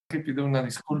que pido una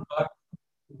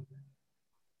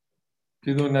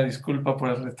disculpa por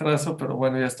el retraso, pero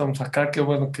bueno, ya estamos acá. Qué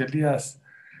bueno que Elías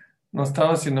no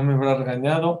estaba, si no me hubiera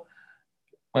regañado.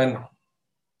 Bueno,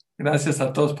 gracias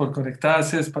a todos por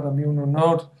conectarse. Es para mí un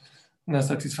honor, una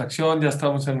satisfacción. Ya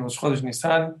estamos en los Jodesh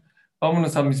Nisan.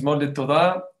 Vámonos a Mismor de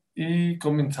Torah y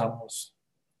comenzamos.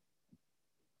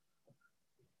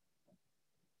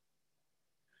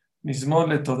 מזמור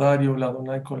לתודה הריעו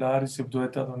לאדוני כל הארץ, עבדו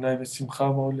את אדוני בשמחה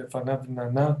ובאו לפניו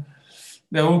רננה.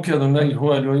 דעו כי אדוני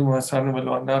הוא אלוהים הוא עשנו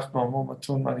ולא אנחנו, עמו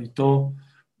מצון מרעיתו.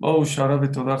 בואו שעריו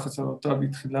בתודה חסרותיו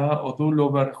בתחילה, הודו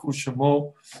לו ברכו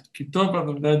שמו, כי טוב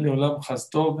אדוני לעולם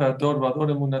חסדו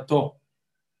והדור אמונתו.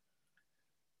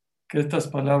 Que estas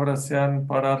palabras sean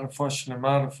para Refuah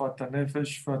Shlema, Refuat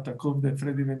HaNefesh, Refuat HaGuf de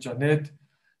Freddy Ben Janet,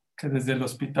 que desde el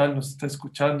hospital nos está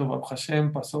escuchando. Baruch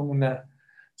Hashem pasó una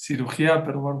cirugía,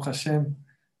 pero Baruch Hashem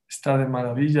está de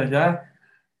maravilla ya.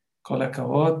 Kol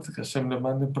HaKavod, que Hashem le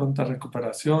mande pronta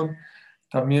recuperación.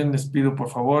 También les pido por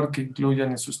favor que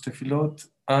incluyan en sus tefilot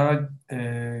a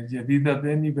Yedida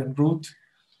Beni Ben Ruth,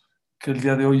 que el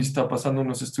día de hoy está pasando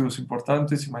unos estudios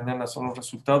importantes y mañana son los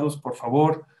resultados. Por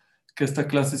favor, que esta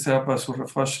clase sea para su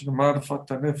Refuah Shlema,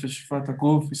 Refuat HaNefesh, Refuat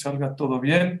HaGuf y salga todo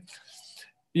bien.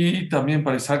 Y también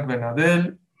para Isaac Ben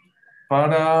Adel,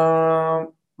 para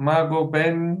Mago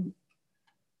Ben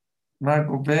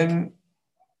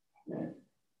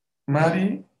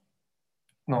Mari,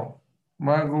 no,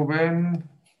 Mago Ben,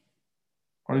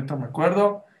 ahorita me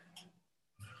acuerdo,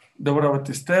 Deborah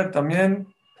Batester también,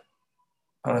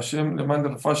 para Hashem le manda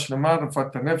Refuah Shlema,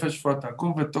 Refuat HaNefesh, Refuat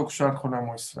HaGuf, Betok Shar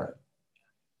Jonam Israel.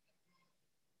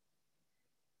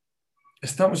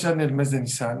 Estamos ya en el mes de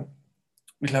Nisan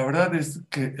y la verdad es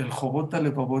que el Jobot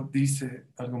Alevavot dice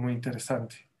algo muy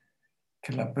interesante,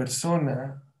 que la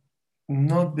persona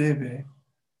no debe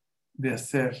de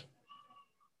hacer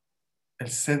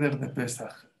el Seder de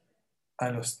Pesach a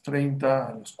los 30,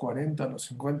 a los 40, a los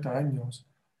 50 años,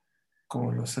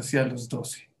 como los hacía a los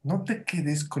 12. No te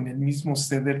quedes con el mismo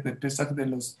Seder de Pesach de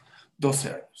los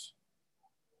 12 años.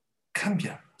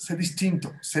 Cambia, sé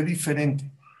distinto, sé diferente.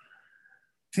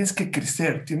 Tienes que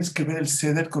crecer, tienes que ver el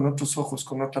Seder con otros ojos,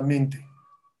 con otra mente,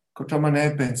 con otra manera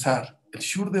de pensar. El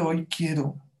Shur de hoy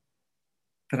quiero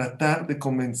tratar de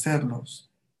convencerlos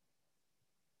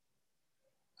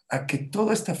a que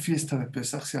toda esta fiesta de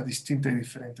Pesach sea distinta y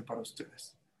diferente para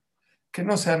ustedes. Que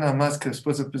no sea nada más que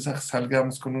después de Pesach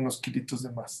salgamos con unos kilitos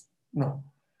de más. No.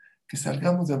 Que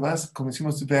salgamos de más, como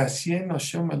decimos, Be'asien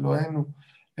Hashem Eloheinu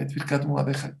et Birkat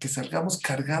Moadeja, que salgamos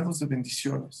cargados de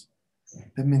bendiciones,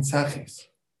 de mensajes.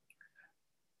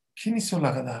 ¿Quién hizo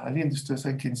la Gadá? ¿Alguien de ustedes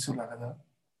sabe quién hizo la Gadá?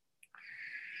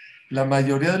 La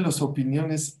mayoría de las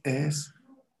opiniones es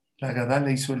la Gadá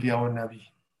la hizo Eliyahu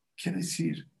Naví. Quiere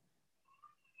decir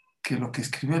que lo que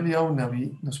escribió Eliyahu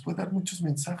Naví nos puede dar muchos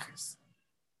mensajes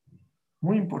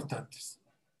muy importantes.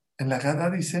 En la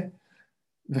Gadá dice,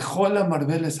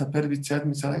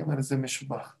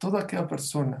 toda aquella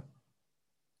persona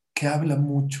que habla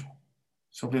mucho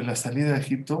sobre la salida de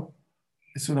Egipto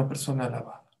es una persona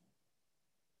alabada.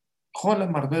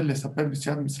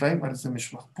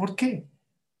 ¿Por qué?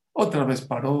 Otra vez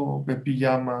paró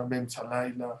Bepiyama, Ben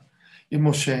Salaila y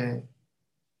Moshe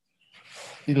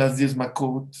y las 10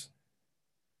 Makot.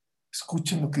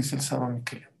 Escuchen lo que dice el Saba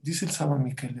Mikelem. Dice el Saba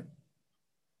Mikelem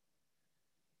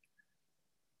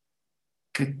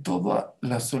que toda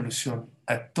la solución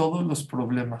a todos los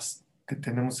problemas que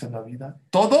tenemos en la vida,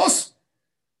 todos,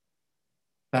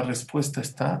 la respuesta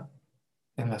está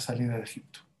en la salida de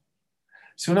Egipto.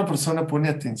 Si una persona pone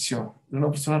atención, una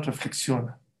persona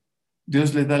reflexiona,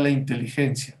 Dios le da la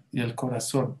inteligencia y el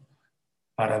corazón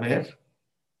para ver,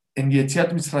 en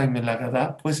Yetziat Mitzrayim, en la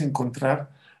Gadá, puedes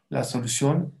encontrar la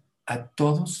solución a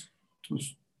todos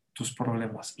tus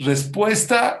problemas.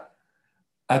 Respuesta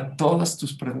a todas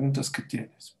tus preguntas que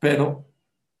tienes. Pero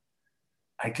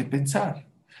hay que pensar.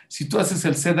 Si tú haces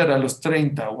el Seder a los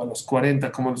 30 o a los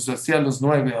 40, como los hacía a los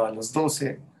 9 o a los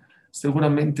 12,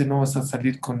 seguramente no vas a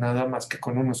salir con nada más que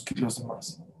con unos kilos de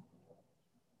más.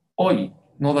 Hoy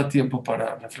no da tiempo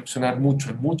para reflexionar mucho,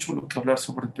 hay mucho lo que hablar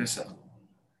sobre el Pesaj.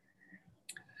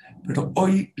 Pero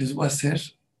hoy les voy a hacer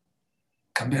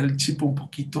cambiar el chip un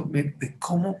poquito de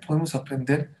cómo podemos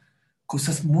aprender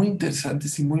cosas muy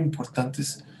interesantes y muy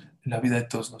importantes en la vida de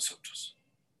todos nosotros.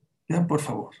 Vean, por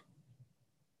favor.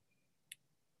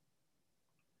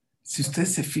 Si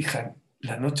ustedes se fijan,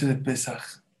 la noche de Pesaj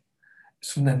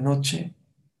es una noche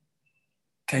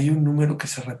que hay un número que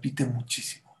se repite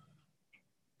muchísimo.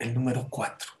 El número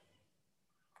 4.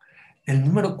 El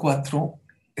número 4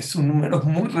 es un número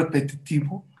muy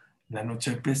repetitivo en la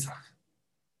noche de Pesaj.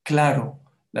 Claro,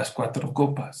 las 4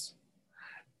 copas,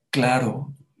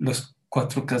 Claro, los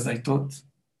 4 Kazaitot.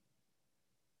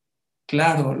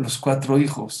 Claro, los 4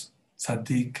 hijos.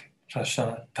 Sadik,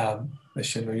 Rasha, Tam,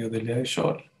 Mesheno, Yodelia y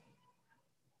Shor.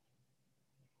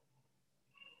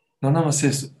 No nada más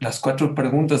eso. Las 4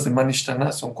 preguntas de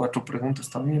Manishtana son 4 preguntas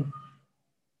también.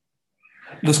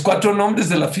 Los 4 nombres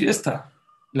de la fiesta.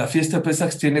 La fiesta de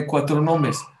Pesach tiene 4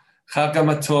 nombres. Hag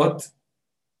Hamatzot,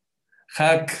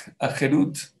 Hag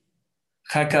Ajerut,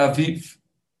 Hag Aviv.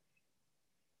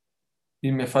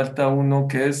 Y me falta uno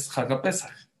que es Hag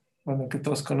Pesach. Bueno, que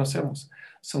todos conocemos.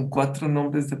 Son 4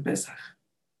 nombres de Pesach.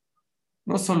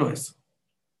 No solo eso.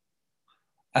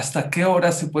 ¿Hasta qué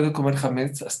hora se puede comer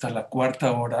Hametz? Hasta la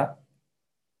 4ª hora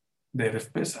de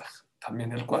Erev Pesach.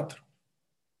 También el 4.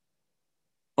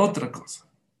 Otra cosa.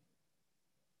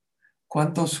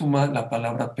 ¿Cuánto suma la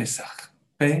palabra Pesach?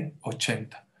 P,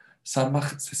 80.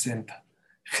 Samach, 60.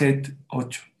 Het,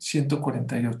 8.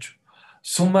 148.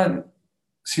 Suman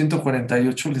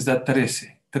 148, les da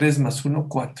 13. 3 más 1,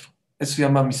 4. Eso se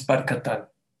llama Mispar Katán.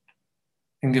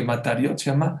 En Gematariot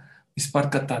se llama Mispar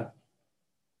Katán.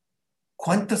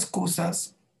 ¿Cuántas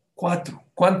cosas? 4.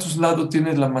 ¿Cuántos lados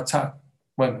tiene la matzá?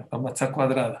 Bueno, la matzá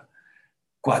cuadrada.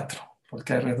 4,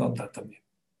 porque hay redonda también.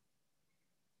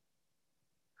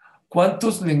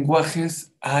 ¿Cuántos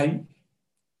lenguajes hay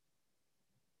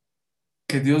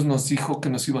que Dios nos dijo que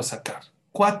nos iba a sacar?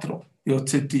 4.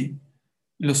 Yotzeti,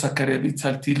 los sacaré,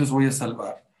 Bitzalti, los voy a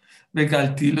salvar.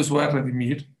 Begalti, los voy a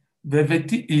redimir.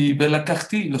 Bebeti y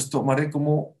Belakachti, los tomaré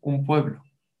como un pueblo.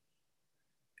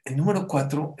 El número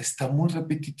 4 está muy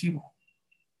repetitivo.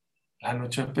 La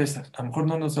noche de Pesach. A lo mejor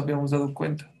no nos habíamos dado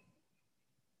cuenta.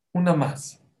 Una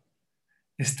más.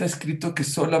 Está escrito que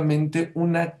solamente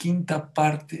una quinta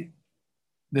parte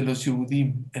de los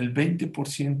Yehudim, el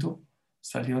 20%,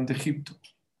 salieron de Egipto.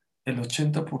 El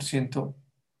 80%,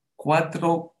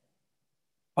 4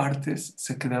 partes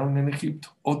se quedaron en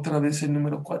Egipto. Otra vez el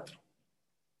número 4.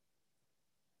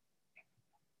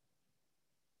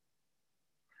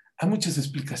 Hay muchas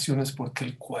explicaciones por qué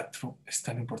el 4 es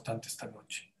tan importante esta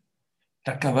noche.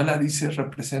 La Kabbalah dice,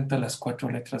 representa las 4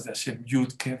 letras de Hashem,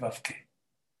 Yud, Ke, Vav, Ke.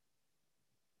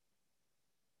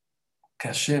 Que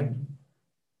Hashem,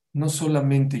 no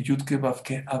solamente Yud, Ke, Vav,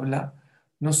 Ke, habla,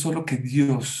 no solo que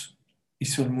Dios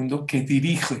hizo el mundo, que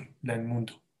dirige el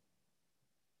mundo.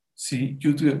 Sí,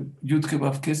 Yud, Ke,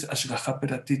 Vav, Ke es Ashgaha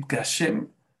Peratit, que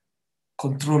Hashem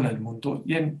controla el mundo.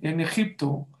 Y en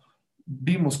Egipto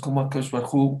vimos cómo Akash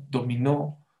Barhu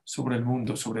dominó sobre el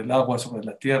mundo, sobre el agua, sobre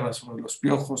la tierra, sobre los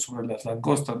piojos, sobre las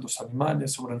langostas, los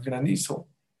animales, sobre el granizo.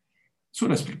 Es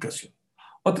una explicación.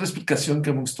 Otra explicación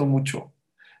que me gustó mucho,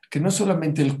 que no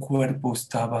solamente el cuerpo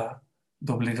estaba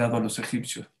doblegado a los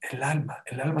egipcios, el alma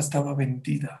estaba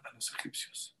vendida a los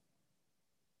egipcios.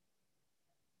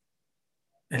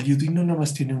 El yudí no nada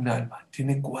más tiene un alma,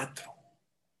 tiene 4.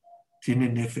 Tiene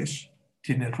nefesh,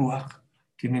 tiene ruach,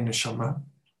 tiene neshama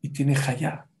y tiene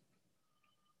hayá.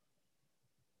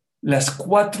 Las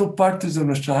 4 partes de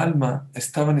nuestra alma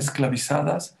estaban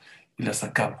esclavizadas y las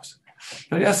sacamos.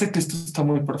 Pero ya sé que esto está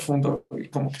muy profundo y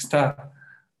como que está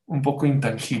un poco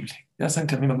intangible. Ya saben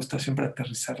que a mí me gusta siempre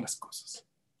aterrizar las cosas.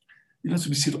 Y les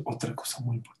voy a decir otra cosa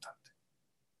muy importante.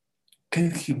 ¿Qué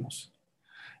dijimos?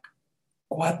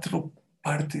 4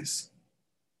 partes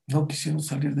no quisieron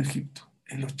salir de Egipto.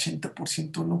 El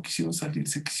 80% no quisieron salir,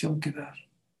 se quisieron quedar.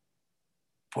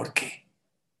 ¿Por qué?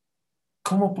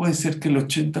 ¿Cómo puede ser que el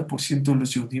 80% de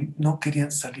los Yehudim no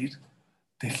querían salir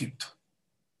de Egipto?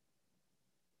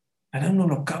 Era un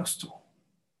holocausto.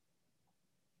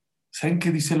 ¿Saben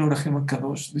qué dice el Orajem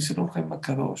HaKadosh? Dice el Orajem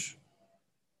HaKadosh.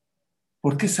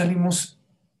 ¿Por qué salimos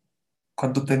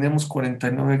cuando tenemos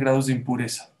 49 grados de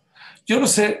impureza? Yo no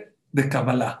sé de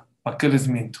Kabbalah, ¿para qué les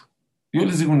miento? Yo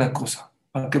les digo una cosa,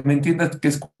 para que me entiendan que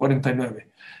es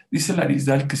 49. Dice el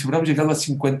Arizal que si hubiéramos llegado a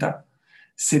 50,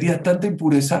 sería tanta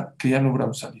impureza que ya no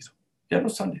hubiéramos salido. Ya no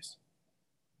sales.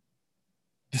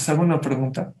 Les hago una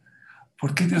pregunta.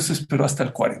 ¿Por qué Dios esperó hasta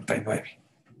el 49?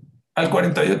 Al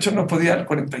 48 no podía, al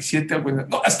 47,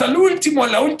 no, hasta el último, a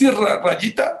la última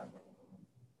rayita.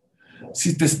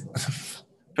 Si te,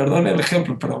 perdón el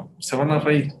ejemplo, pero se van a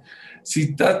reír.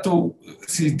 Si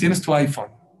tienes tu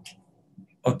iPhone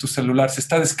o tu celular, se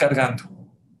está descargando.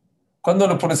 ¿Cuándo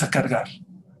lo pones a cargar?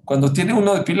 ¿Cuando tiene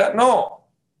uno de pila? No.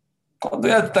 Cuando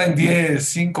ya está en 10,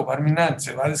 5, Barminan,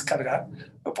 se va a descargar,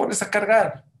 lo pones a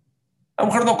cargar. A lo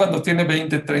mejor no cuando tiene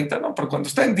 20, 30, no, pero cuando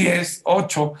está en 10,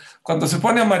 8, cuando se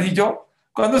pone amarillo,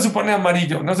 ¿cuándo se pone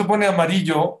amarillo? No se pone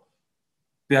amarillo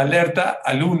de alerta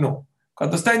al 1.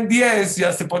 Cuando está en 10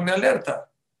 ya se pone alerta.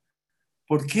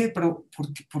 ¿Por qué?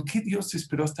 ¿Por qué Dios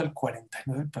esperó hasta el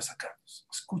 49 para sacarnos?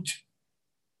 Escuchen.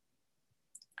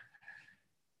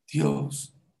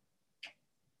 Dios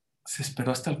se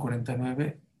esperó hasta el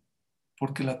 49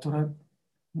 porque la Torah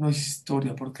no es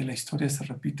historia, porque la historia se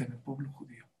repite en el pueblo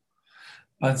judío.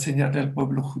 Va a enseñarle al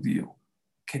pueblo judío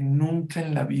que nunca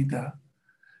en la vida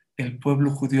el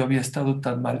pueblo judío había estado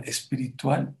tan mal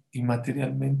espiritual y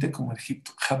materialmente como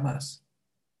Egipto. Jamás.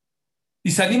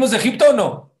 ¿Y salimos de Egipto o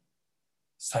no?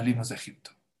 Salimos de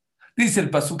Egipto. Dice el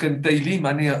pasuk en Teilim,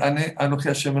 Anoji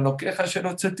Hashem Elokeja asher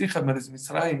hotzetija meretz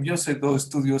Mitzrayim. Yo sé dos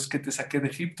estudios que te saqué de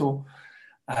Egipto.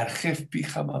 Arjef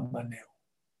pija mamaneo.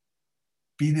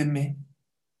 Pídeme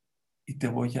y te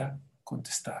voy a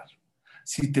contestar.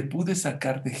 Si te pude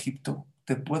sacar de Egipto,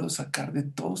 te puedo sacar de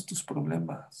todos tus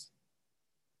problemas.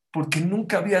 Porque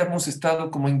nunca habíamos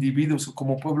estado como individuos o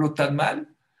como pueblo tan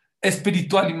mal,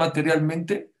 espiritual y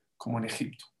materialmente, como en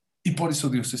Egipto. Y por eso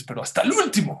Dios esperó hasta el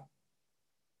último.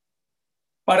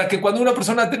 Para que cuando una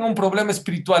persona tenga un problema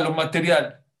espiritual o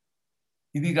material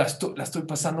y digas, la estoy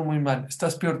pasando muy mal,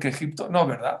 ¿estás peor que Egipto? No,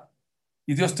 ¿verdad?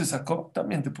 Y Dios te sacó,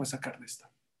 también te puede sacar de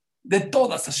esta. De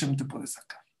todas Hashem te puede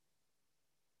sacar.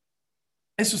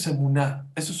 Eso es emuná.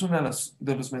 Eso es uno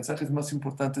de los mensajes más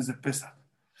importantes de Pesach.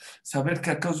 Saber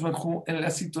que acá en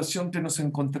la situación que nos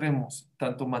encontremos,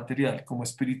 tanto material como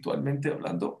espiritualmente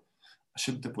hablando,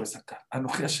 Hashem te puede sacar.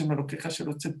 Anoji Hashem Elokeja asher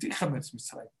hotzetija meretz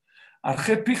Mitzrayim.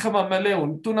 Arje pija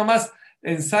mamaleo. Tú nada más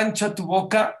ensancha tu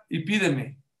boca y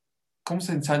pídeme. ¿Cómo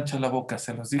se ensancha la boca?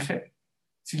 Se los dije.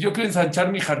 Si yo quiero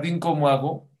ensanchar mi jardín, ¿cómo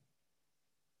hago?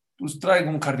 Pues traigo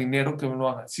un jardinero que me lo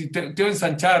haga. Si quiero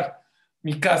ensanchar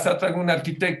mi casa, traigo un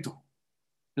arquitecto.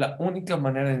 La única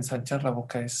manera de ensanchar la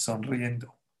boca es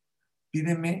sonriendo.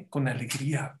 Pídeme con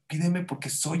alegría. Pídeme porque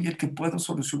soy el que puedo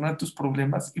solucionar tus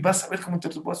problemas y vas a ver cómo te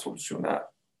los voy a solucionar.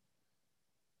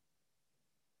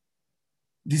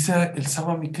 Dice el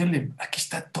Saba Mikelem, aquí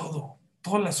está todo.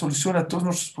 Toda la solución a todos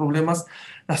nuestros problemas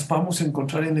las vamos a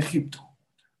encontrar en Egipto.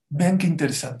 Vean qué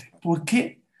interesante. ¿Por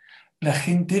qué la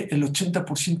gente, el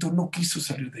 80% no quiso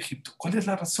salir de Egipto? ¿Cuál es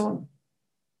la razón?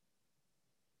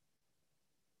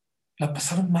 La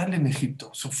pasaron mal en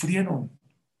Egipto, sufrieron.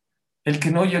 El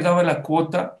que no llegaba a la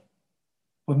cuota,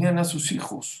 ponían a sus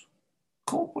hijos.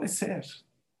 ¿Cómo puede ser?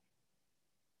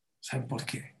 ¿Saben por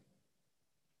qué?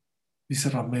 Dice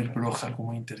Ramel Broja algo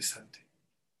muy interesante.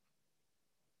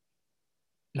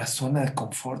 La zona de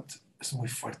confort es muy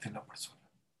fuerte en la persona.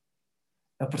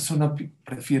 La persona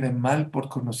prefiere mal por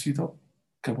conocido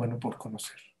que bueno por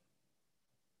conocer.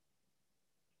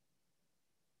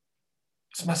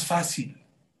 Es más fácil.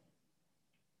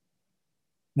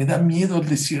 Me da miedo el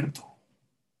desierto.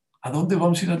 ¿A dónde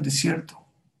vamos a ir al desierto?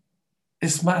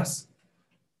 Es más,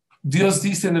 Dios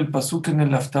dice en el pasuk, en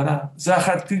el Haftará,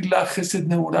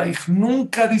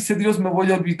 nunca dice Dios me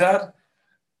voy a olvidar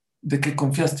de que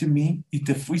confiaste en mí y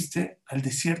te fuiste al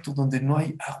desierto donde no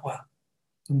hay agua,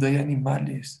 donde hay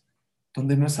animales,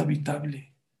 donde no es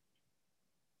habitable.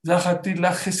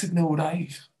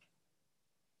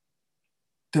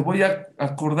 Te voy a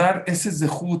acordar ese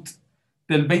zehut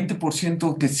del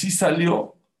 20% que sí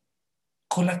salió,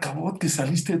 con la cabot que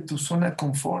saliste de tu zona de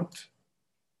confort.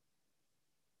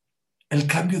 El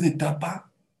cambio de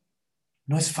etapa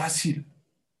no es fácil.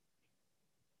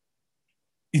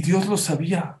 Y Dios lo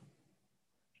sabía.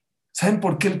 ¿Saben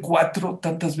por qué el 4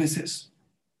 tantas veces?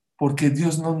 Porque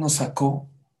Dios no nos sacó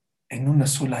en una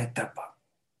sola etapa.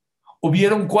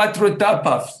 Hubieron 4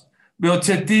 etapas.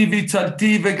 Beocheti,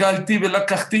 Bichalti, Begalti,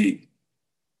 Belakachti.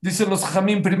 Dicen los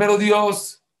jamín, primero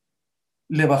Dios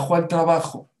le bajó al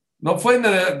trabajo. No fue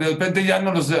de repente ya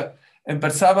no los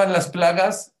empezaban las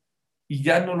plagas y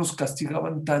ya no los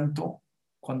castigaban tanto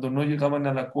cuando no llegaban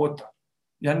a la cuota.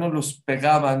 Ya no los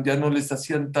pegaban, ya no les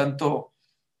hacían tanto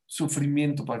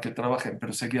sufrimiento para que trabajen,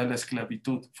 pero seguía la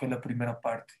esclavitud. Fue la primera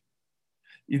parte.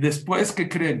 Y después, ¿qué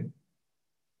creen?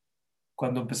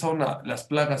 Cuando empezaron las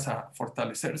plagas a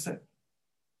fortalecerse,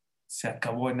 se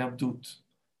acabó en Abdut.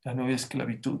 Ya no había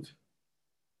esclavitud.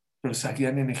 Pero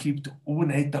seguían en Egipto. Hubo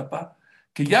una etapa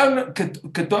que ya que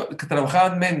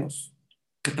trabajaban menos,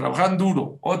 que trabajaban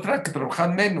duro, otra que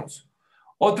trabajaban menos,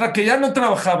 otra que ya no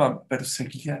trabajaban, pero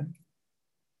seguían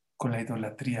con la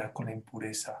idolatría, con la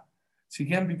impureza.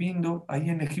 Seguían viviendo ahí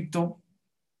en Egipto,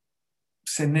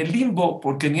 en el limbo,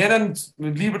 porque ni eran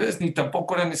libres ni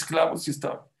tampoco eran esclavos y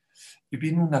estaban. Y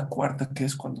vino una cuarta que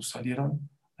es cuando salieron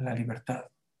a la libertad.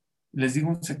 Les digo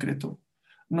un secreto,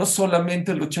 no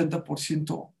solamente el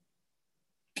 80%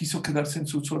 quiso quedarse en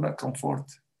su zona de confort.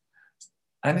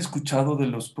 ¿Han escuchado de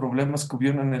los problemas que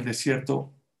hubieron en el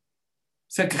desierto?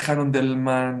 Se quejaron del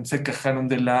man, se quejaron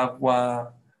del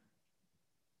agua,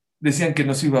 decían que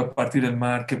no se iba a partir el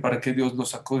mar, que para qué Dios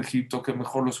los sacó de Egipto, que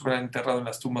mejor los hubieran enterrado en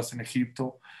las tumbas en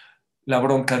Egipto. la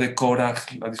bronca de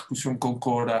Korach, la discusión con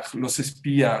Korach, los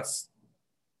espías.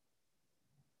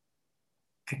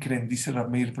 ¿Qué creen? Dice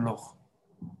Ramir Bloch.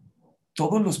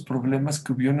 Todos los problemas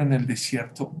que hubieron en el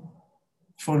desierto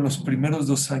fueron los primeros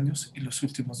 2 años y los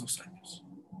últimos 2 años.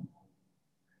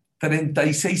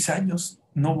 36 años,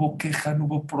 no hubo queja, no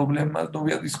hubo problemas, no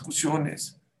había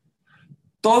discusiones.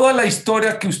 Toda la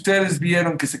historia que ustedes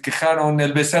vieron, que se quejaron,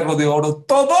 el becerro de oro,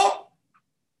 todo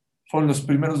fueron los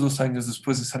primeros 2 años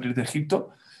después de salir de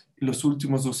Egipto y los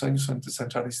últimos 2 años antes de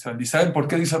entrar a Israel. ¿Y saben por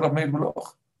qué dice Ramel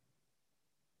Bloch?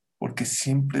 Porque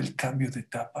siempre el cambio de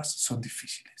etapas son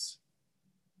difíciles.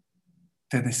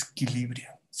 Te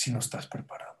desequilibran si no estás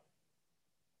preparado.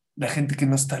 La gente que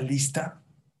no está lista,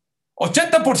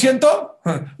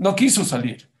 80% no quiso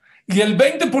salir. Y el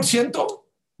 20%,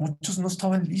 muchos no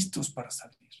estaban listos para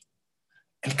salir.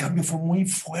 El cambio fue muy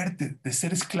fuerte de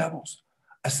ser esclavos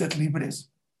a ser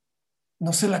libres.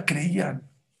 No se la creían.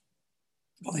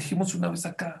 Lo dijimos una vez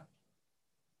acá.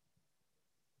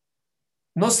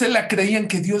 No se la creían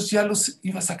que Dios ya los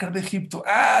iba a sacar de Egipto.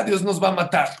 Ah, Dios nos va a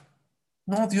matar.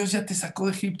 No, Dios ya te sacó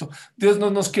de Egipto. Dios no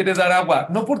nos quiere dar agua.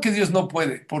 No porque Dios no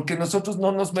puede, porque nosotros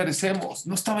no nos merecemos.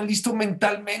 No estaban listos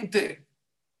mentalmente.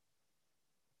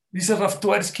 Dice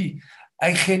Raftuersky,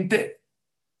 hay gente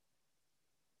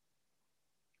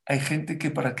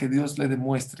que para que Dios le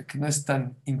demuestre que no es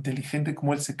tan inteligente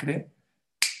como él se cree,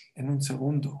 en un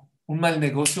segundo. Un mal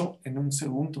negocio en un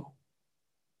segundo.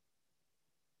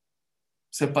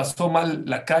 Se pasó mal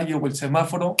la calle o el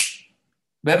semáforo.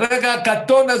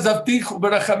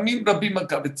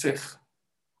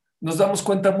 Nos damos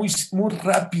cuenta muy, muy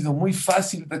rápido, muy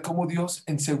fácil de cómo Dios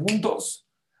en segundos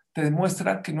te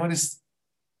demuestra que no eres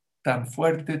tan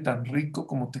fuerte, tan rico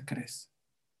como te crees.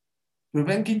 Pero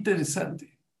ven qué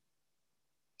interesante.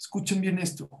 Escuchen bien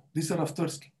esto, dice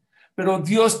Raftorsky. Pero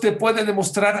Dios te puede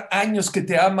demostrar años que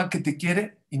te ama, que te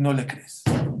quiere y no le crees.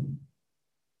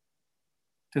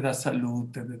 Te da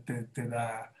salud, te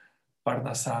da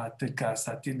parnasá, te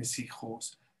casa, tienes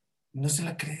hijos. No se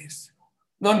la crees.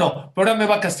 No, pero ahora me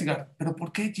va a castigar. ¿Pero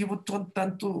por qué llevo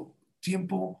tanto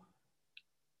tiempo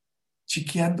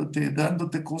chiqueándote,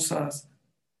 dándote cosas?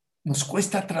 Nos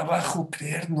cuesta trabajo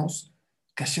creernos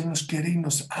que Hashem nos quiere y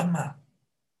nos ama.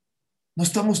 No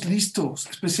estamos listos,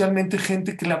 especialmente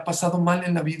gente que le ha pasado mal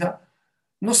en la vida.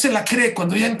 No se la cree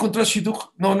cuando ya encontró a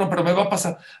Shidduch. No, pero me va a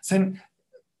pasar.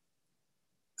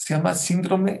 Se llama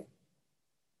síndrome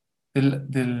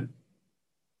del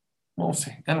no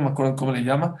sé, ya no me acuerdo cómo le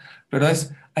llama, pero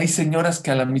hay señoras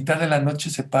que a la mitad de la noche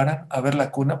se paran a ver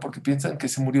la cuna porque piensan que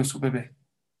se murió su bebé,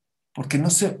 porque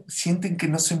sienten que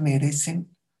no se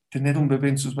merecen tener un bebé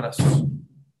en sus brazos.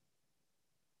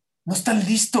 No están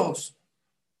listos.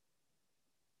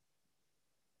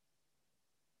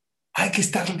 Hay que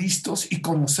estar listos y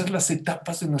conocer las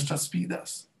etapas de nuestras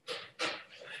vidas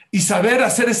y saber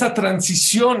hacer esa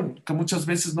transición que muchas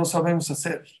veces no sabemos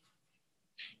hacer.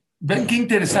 Ven qué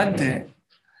interesante.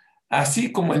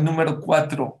 Así como el número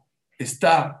 4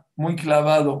 está muy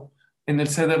clavado en el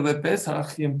Seder de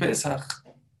Pesaj y en Pesaj,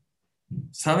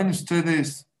 ¿saben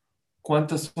ustedes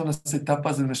cuántas son las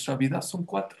etapas de nuestra vida? Son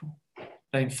 4.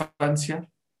 La infancia,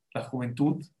 la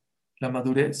juventud, la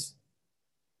madurez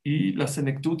y la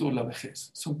senectud o la vejez.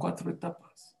 Son 4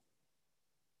 etapas.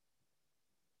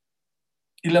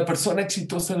 Y la persona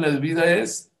exitosa en la vida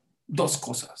es 2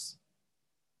 cosas.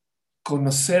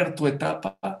 Conocer tu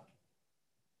etapa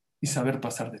y saber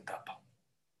pasar de etapa.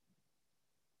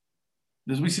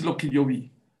 Les voy a decir lo que yo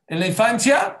vi. En la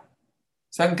infancia,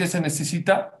 ¿saben qué se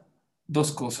necesita?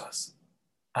 2 cosas.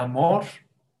 Amor.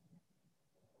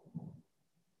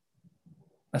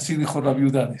 Así dijo la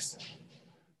viudades.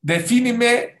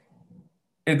 Defíneme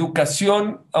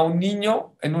educación a un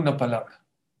niño en una palabra.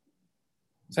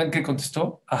 ¿Saben qué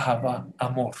contestó? Ahabá,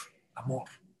 amor, amor.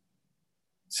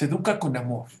 Se educa con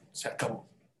amor, se acabó.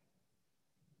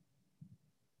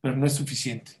 Pero no es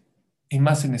suficiente. Y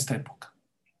más en esta época.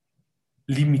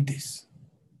 Límites.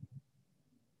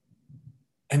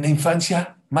 En la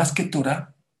infancia, más que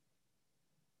Torah,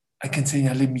 hay que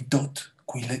enseñarle mitot,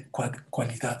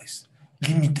 cualidades,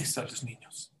 límites a los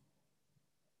niños.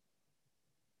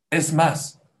 Es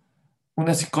más,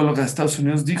 una psicóloga de Estados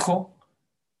Unidos dijo,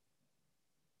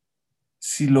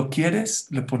 si lo quieres,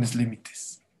 le pones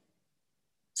límites.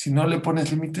 Si no le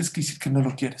pones límites, quiere decir que no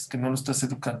lo quieres, que no lo estás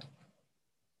educando.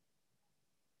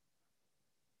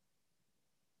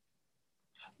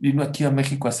 Vino aquí a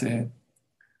México hace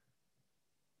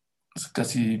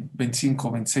casi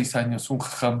 25, 26 años, un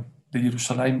jajam de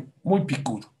Jerusalén muy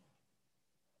picudo.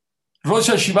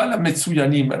 Rosh Hashiva la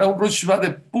Metsuyanim, era un Rosh Hashiva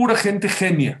de pura gente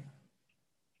genia.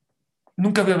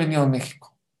 Nunca había venido a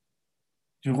México.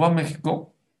 Llegó a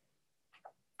México,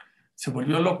 se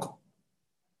volvió loco.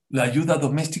 La ayuda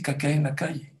doméstica que hay en la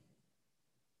calle,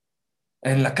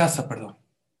 en la casa, perdón.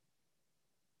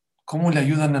 ¿Cómo le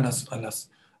ayudan a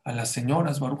las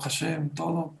señoras, Baruch Hashem,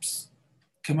 todo? Pss,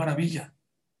 qué maravilla.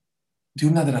 Dio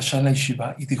una drashá a la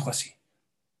yeshiva y dijo así.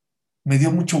 Me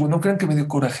dio mucho, no crean que me dio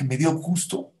coraje, me dio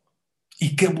gusto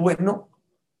y qué bueno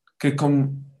que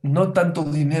con no tanto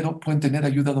dinero pueden tener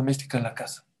ayuda doméstica en la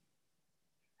casa.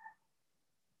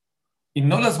 Y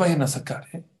no las vayan a sacar,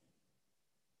 ¿eh?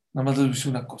 Nada más les voy a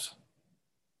decir una cosa.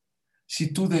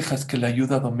 Si tú dejas que la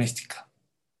ayuda doméstica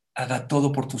haga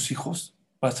todo por tus hijos,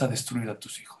 vas a destruir a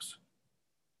tus hijos.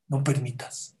 No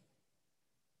permitas.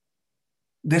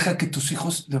 Deja que tus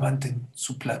hijos levanten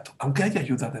su plato, aunque haya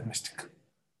ayuda doméstica.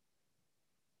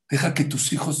 Deja que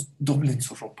tus hijos doblen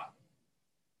su ropa.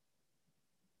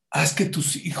 Haz que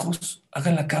tus hijos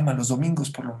hagan la cama los domingos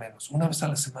por lo menos, una vez a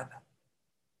la semana.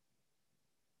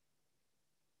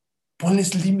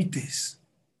 Ponles límites.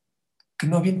 Que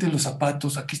no avienten los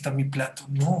zapatos, aquí está mi plato.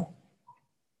 No,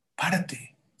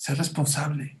 párate, sé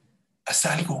responsable, haz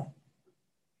algo.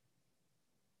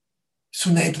 Es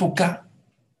una época,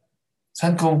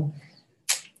 ¿saben cómo?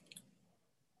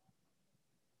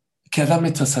 Que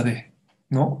Adame Tzazadeh,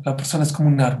 ¿no? La persona es como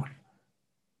un árbol.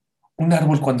 Un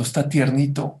árbol cuando está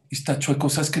tiernito y está chueco,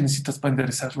 ¿sabes qué necesitas para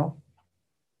enderezarlo?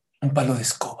 Un palo de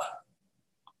escoba.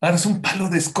 Agarras un palo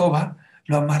de escoba,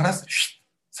 lo amarras,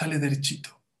 sale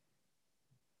derechito.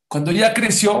 Cuando ya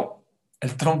creció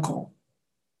el tronco,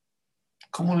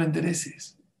 ¿cómo lo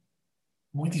endereces?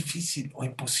 Muy difícil o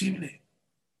imposible.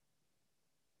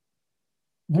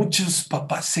 Muchos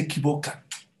papás se equivocan.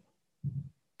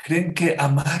 Creen que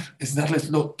amar es darles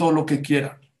todo lo que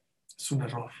quieran. Es un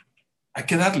error. Hay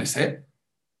que darles, ¿eh?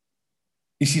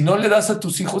 Y si no le das a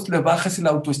tus hijos, le bajas la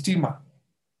autoestima.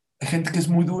 Hay gente que es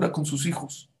muy dura con sus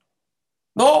hijos.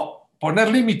 No, poner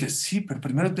límites. Sí, pero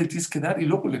primero te tienes que dar y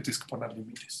luego le tienes que poner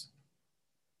límites.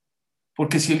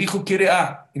 Porque si el hijo quiere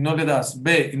A y no le das,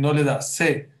 B y no le das,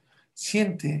 C,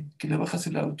 siente que le bajas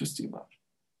la autoestima.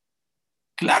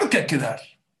 Claro que hay que dar.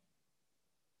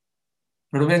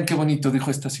 Pero vean qué bonito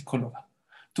dijo esta psicóloga.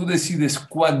 Tú decides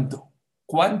cuándo,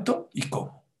 cuánto y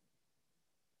cómo.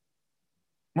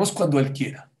 No es cuando él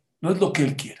quiera, no es lo que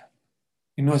él quiera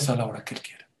y no es a la hora que él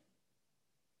quiera.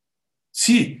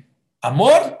 Sí,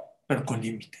 amor, pero con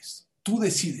límites. Tú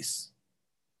decides.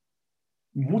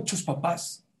 Muchos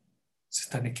papás se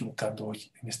están equivocando hoy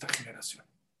en esta generación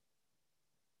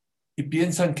y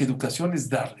piensan que educación es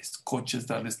darles coches,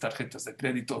 darles tarjetas de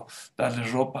crédito,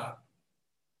 darles ropa.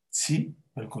 Sí,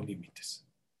 pero con límites.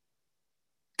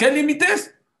 ¿Qué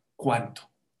límites?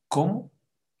 ¿Cuánto? ¿Cómo?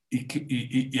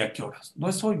 ¿Y a qué horas? No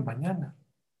es hoy, mañana.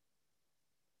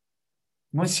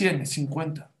 No es 100, es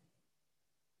 50.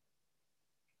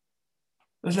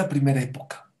 Es la primera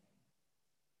época.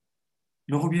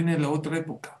 Luego viene la otra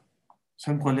época.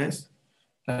 ¿Saben cuál es?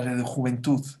 La de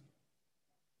juventud.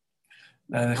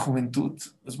 La de juventud.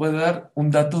 Les voy a dar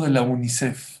un dato de la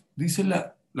UNICEF. Dice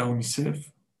la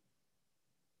UNICEF,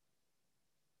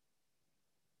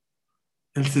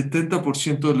 el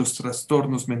 70% de los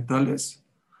trastornos mentales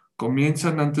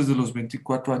comienzan antes de los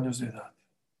 24 años de edad.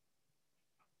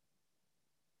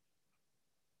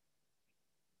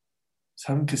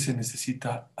 ¿Saben qué se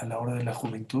necesita a la hora de la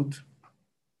juventud?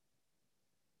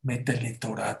 Métele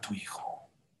Torah a tu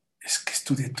hijo. Es que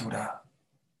estudie Torah.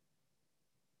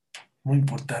 Muy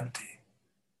importante.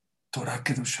 Torah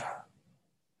Kedushá.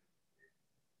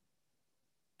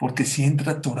 Porque si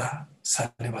entra Torah,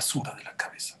 sale basura de la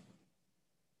cabeza.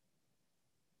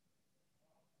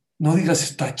 No digas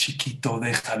está chiquito,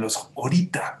 déjalos.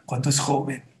 Ahorita, cuando es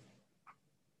joven,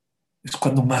 es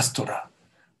cuando más Torah,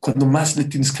 cuando más le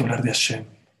tienes que hablar de Hashem.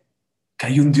 Que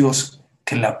hay un Dios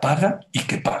que la paga y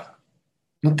que paga.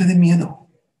 No te dé miedo.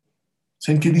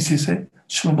 ¿Saben qué dice ese?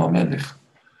 Shlomo Melech.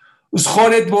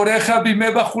 Usjoret boreja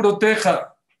bimeba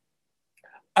juroteja.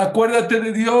 Acuérdate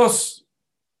de Dios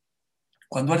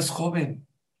cuando eres joven.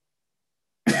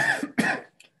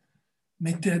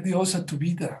 Mete a Dios a tu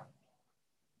vida.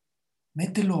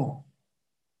 Mételo.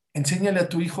 Enséñale a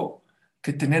tu hijo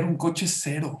que tener un coche es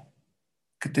cero,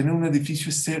 que tener un edificio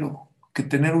es cero, que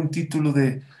tener un título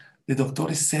de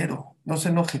doctor es cero. No se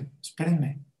enojen,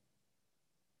 espérenme.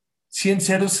 100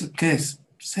 ceros, ¿qué es?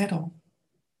 Cero.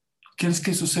 ¿Quieres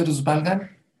que esos ceros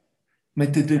valgan?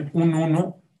 Métete un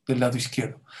 1 del lado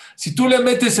izquierdo. Si tú le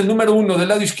metes el número 1 del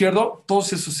lado izquierdo,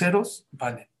 todos esos ceros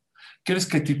valen. ¿Quieres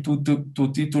que tu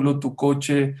título, tu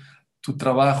coche, tu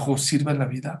trabajo sirva en la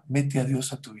vida? Mete a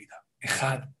Dios a tu vida.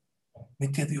 Ejad,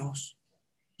 mete a Dios.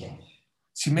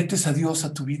 Si metes a Dios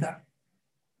a tu vida,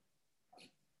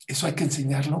 Eso hay que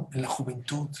enseñarlo en la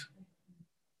juventud.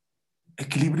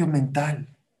 Equilibrio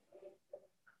mental.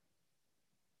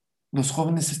 Los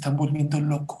jóvenes se están volviendo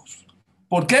locos.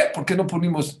 ¿Por qué? Porque no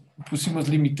pusimos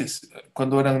límites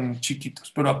cuando eran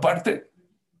chiquitos. Pero aparte,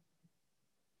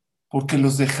 porque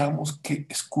los dejamos que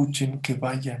escuchen, que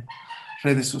vayan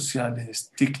redes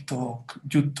sociales, TikTok,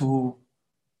 YouTube,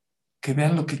 que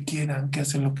vean lo que quieran, que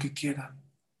hacen lo que quieran.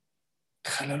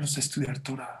 Déjalos estudiar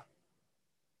Torah.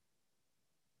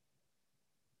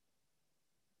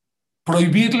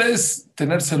 Prohibirles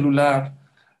tener celular,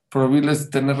 prohibirles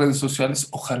tener redes sociales,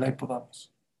 ojalá y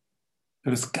podamos.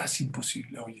 Pero es casi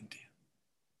imposible hoy en día.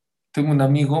 Tengo un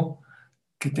amigo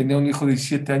que tenía un hijo de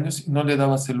 17 años y no le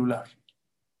daba celular.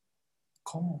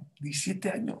 ¿Cómo?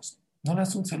 17 años. No le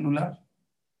das un celular.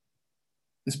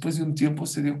 Después de un tiempo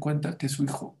se dio cuenta que su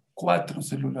hijo, 4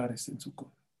 celulares en su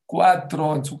cajón.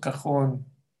 4 en su cajón.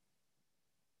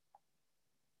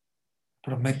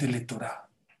 Prométele Torah.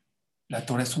 La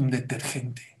Torah es un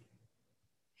detergente.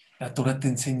 La Torah te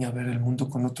enseña a ver el mundo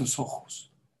con otros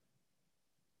ojos.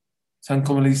 ¿Saben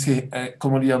cómo le dice,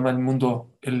 cómo le llama el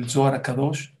mundo el Zohar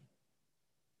HaKadosh?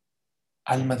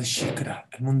 Alma de Shikra,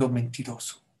 el mundo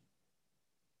mentiroso.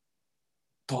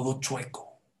 Todo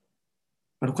chueco.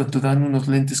 Pero cuando dan unos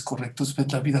lentes correctos,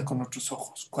 ves la vida con otros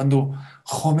ojos. Cuando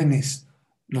jóvenes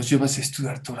los llevas a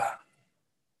estudiar Torah,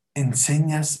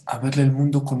 enseñas a verle el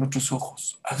mundo con otros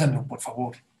ojos. Háganlo, por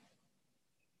favor.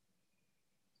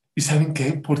 ¿Y saben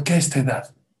qué? ¿Por qué a esta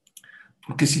edad?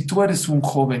 Porque si tú eres un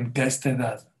joven que a esta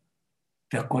edad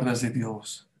te acuerdas de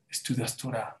Dios, estudias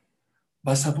Torah,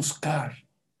 vas a buscar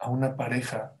a una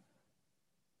pareja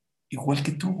igual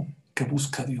que tú, que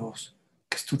busca a Dios,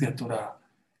 que estudia Torah,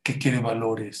 que quiere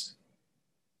valores.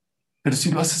 Pero si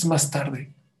lo haces más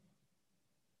tarde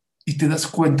y te das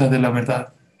cuenta de la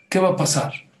verdad, ¿qué va a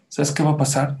pasar? ¿Sabes qué va a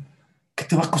pasar? Que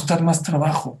te va a costar más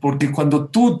trabajo, porque cuando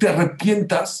tú te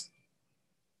arrepientas,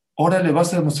 ahora le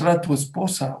vas a demostrar a tu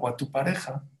esposa o a tu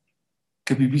pareja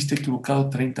que viviste equivocado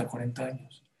 30, 40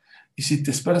 años. Y si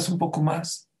te esperas un poco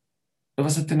más, le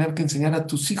vas a tener que enseñar a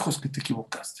tus hijos que te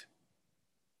equivocaste.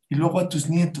 Y luego a tus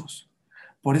nietos.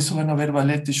 Por eso van a ver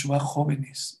ballet Teshuvah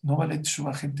jóvenes, no ballet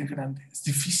Teshuvah gente grande. Es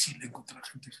difícil encontrar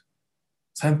gente.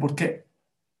 ¿Saben por qué?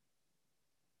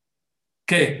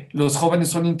 Que los jóvenes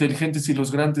son inteligentes y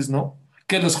los grandes no.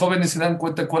 Que los jóvenes se dan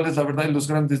cuenta cuál es la verdad y los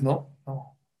grandes no.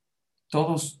 No.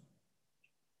 Todos,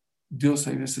 Dios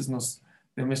a veces nos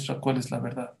demuestra cuál es la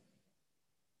verdad.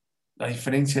 La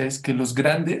diferencia es que los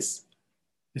grandes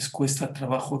les cuesta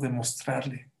trabajo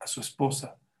demostrarle a su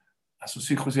esposa, a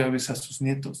sus hijos y a veces a sus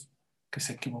nietos que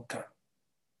se equivocaron.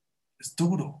 Es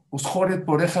duro. Usjoret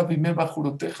poreja bime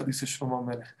bajuroteja, dice Shlomo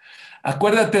Amelech.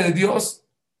 Acuérdate de Dios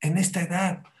en esta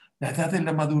edad, la edad de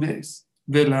la madurez,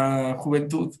 de la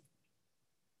juventud.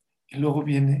 Y luego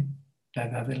viene la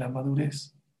edad de la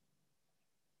madurez.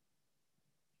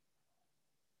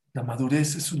 La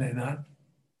madurez es una edad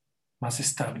más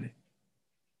estable.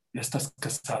 Ya estás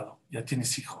casado, ya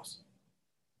tienes hijos.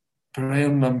 Pero hay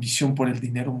una ambición por el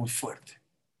dinero muy fuerte.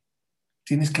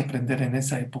 Tienes que aprender en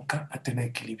esa época a tener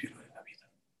equilibrio en la vida.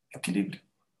 Equilibrio.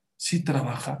 Sí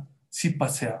trabaja, sí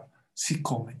pasea, sí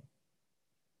come.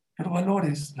 Pero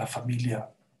valores la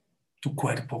familia, tu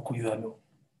cuerpo, cuídalo,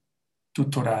 tu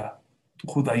Torah, tu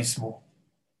judaísmo.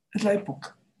 Es la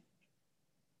época.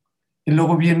 Y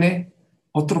luego viene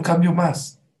otro cambio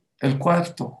más, el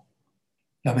cuarto,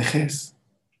 la vejez.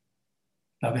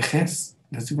 La vejez,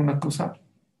 les digo una cosa,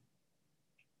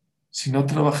 si no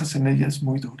trabajas en ella es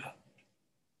muy dura,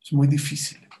 es muy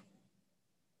difícil.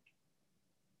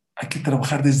 Hay que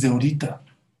trabajar desde ahorita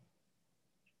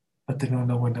para tener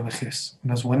una buena vejez,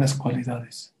 unas buenas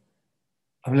cualidades.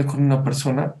 Hablé con una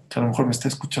persona que a lo mejor me está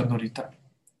escuchando ahorita,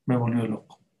 me volvió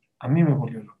loco. A mí me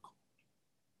volvió loco.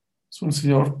 Es un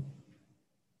señor,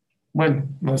 bueno,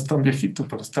 no es tan viejito,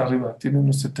 pero está arriba, tiene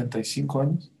unos 75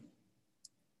 años.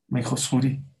 Me dijo,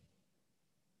 Suri,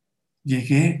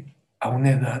 llegué a una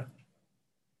edad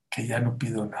que ya no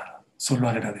pido nada, solo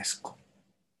agradezco.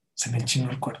 Se me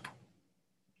enchinó el cuerpo.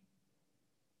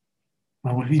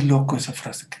 Me volví loco esa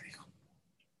frase que dijo.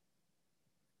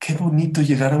 Qué bonito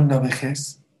llegar a una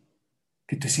vejez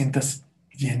que te sientas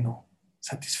lleno,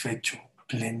 satisfecho,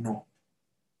 pleno.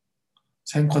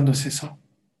 ¿Saben cuándo es eso?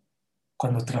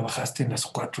 Cuando trabajaste en las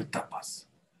 4 etapas.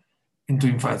 En tu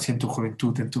infancia, en tu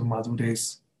juventud, en tu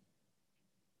madurez.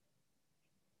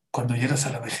 Cuando llegas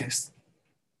a la vejez,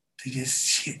 te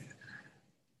ves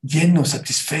lleno,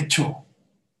 satisfecho.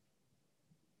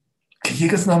 Que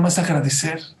llegas nada más a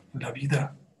agradecer la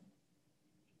vida.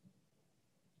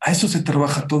 A eso se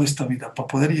trabaja toda esta vida, para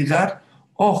poder llegar,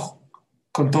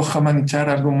 con todo Hamanichar,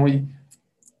 algo muy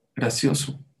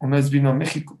gracioso. una vez vino a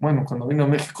México. Bueno, cuando vino a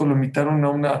México lo invitaron a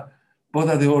una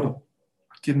boda de oro,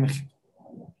 aquí en México.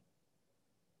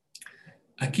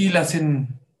 Aquí le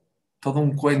hacen todo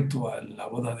un cuento a la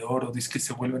boda de oro, dice que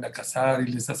se vuelven a casar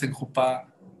y les hacen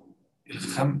jupá. El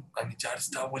Ham Anijar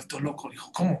estaba vuelto loco,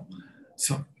 dijo, ¿cómo?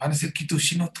 ¿Van a ser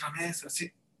Kitushin otra vez?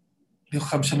 Así. Dijo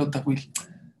Ham Shalotawil,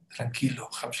 tranquilo,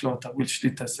 Ham Shalotawil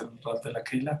Shlita es el rol de la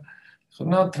Keila. Dijo,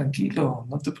 no, tranquilo,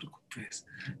 no te preocupes,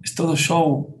 es todo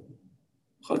show.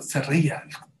 Joder, se reía,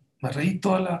 dijo, me reí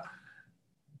toda la...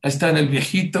 Ahí está en el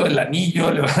viejito, el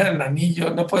anillo, le va a dar el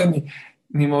anillo, no puede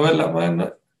ni mover la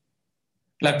mano.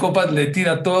 La copa le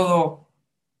tira todo,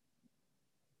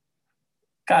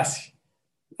 casi,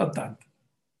 no tanto.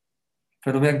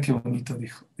 Pero vean qué bonito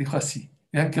dijo. Dijo así,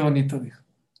 vean qué bonito dijo.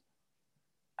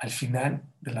 Al final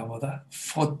de la boda,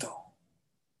 foto.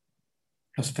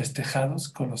 Los festejados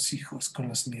con los hijos, con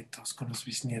los nietos, con los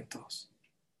bisnietos.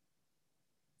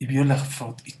 Y vio la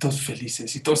foto y todos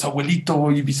felices, y todos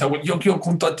abuelito y bisabuelo, yo quiero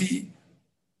junto a ti.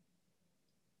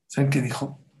 ¿Saben qué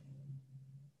dijo?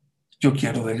 Yo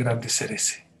quiero de grande ser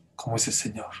ese, como ese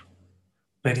señor.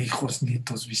 Ver hijos,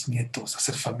 nietos, bisnietos,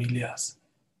 hacer familias.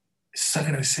 Eso es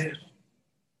agradecer.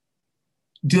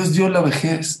 Dios dio la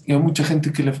vejez y hay mucha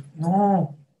gente que le...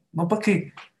 No, no para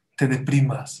que te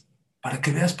deprimas, para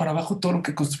que veas para abajo todo lo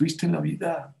que construiste en la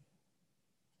vida.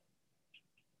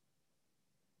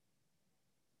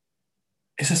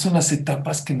 Esas son las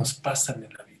etapas que nos pasan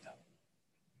en la vida.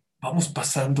 Vamos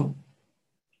pasando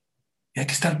y hay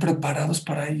que estar preparados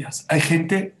para ellas. Hay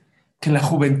gente que en la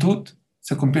juventud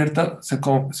se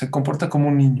comporta como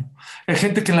un niño. Hay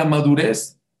gente que en la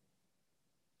madurez,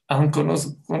 aún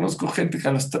conozco gente que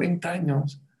a los 30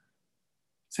 años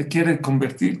se quiere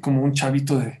convertir como un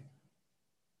chavito de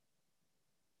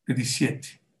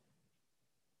 17.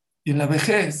 Y en la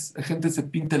vejez, la gente se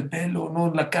pinta el pelo,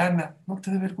 no la cana, no te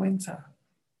dé vergüenza.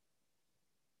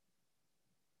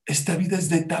 Esta vida es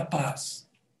de etapas,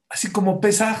 así como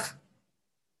Pesaj.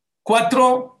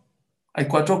 Hay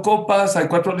 4 copas, hay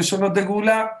 4 lechonos de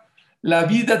gula. La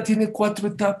vida tiene 4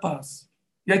 etapas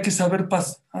y hay que saber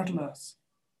pasarlas.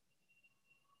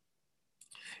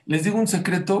 Les digo un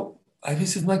secreto, a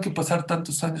veces no hay que pasar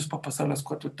tantos años para pasar las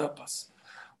 4 etapas.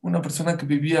 Una persona que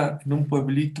vivía en un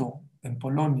pueblito en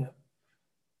Polonia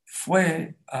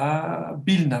fue a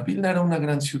Vilna. Vilna era una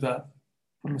gran ciudad.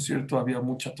 Por lo cierto, había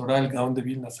mucha Torá. El Gaón de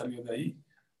Vilna salió de ahí.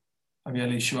 Había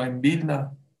la Yeshiva en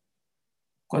Vilna.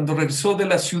 Cuando regresó de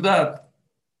la ciudad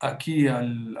aquí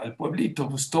al pueblito,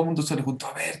 pues todo el mundo se le preguntó,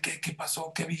 a ver, ¿qué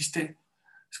pasó? ¿Qué viste?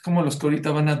 Es como los que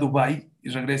ahorita van a Dubái y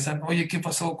regresan. Oye, ¿qué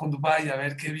pasó con Dubái? A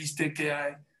ver, ¿qué viste? ¿Qué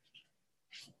hay?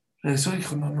 Regresó y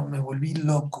dijo, no, me volví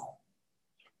loco.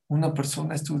 Una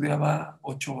persona estudiaba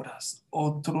 8 horas,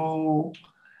 otro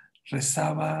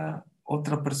rezaba,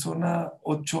 otra persona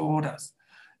 8 horas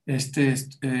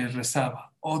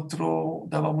rezaba, otro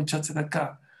daba mucha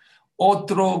acá,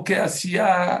 otro que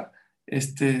hacía,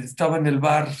 estaba en el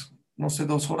bar, no sé,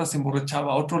 2 horas se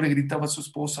emborrachaba, otro le gritaba a su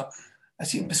esposa.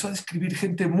 Así empezó a describir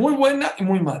gente muy buena y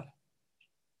muy mala.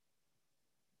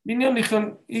 Vinieron y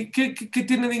dijeron, ¿y qué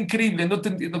tiene de increíble? No te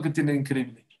entiendo qué tiene de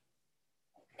increíble.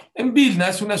 En Vilna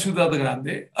es una ciudad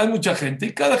grande, hay mucha gente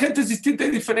y cada gente es distinta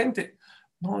y diferente.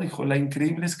 No, dijo, la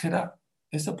increíble es que era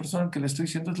esa persona que le estoy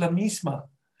diciendo es la misma.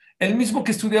 El mismo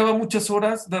que estudiaba muchas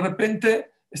horas, de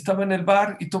repente estaba en el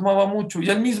bar y tomaba mucho. Y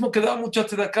el mismo que daba mucha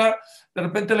acá, de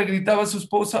repente le gritaba a su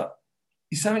esposa.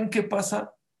 ¿Y saben qué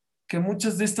pasa? Que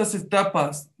muchas de estas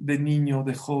etapas de niño,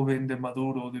 de joven, de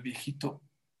maduro, de viejito,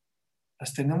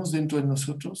 las tenemos dentro de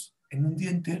nosotros en un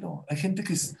día entero. Hay gente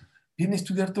que viene a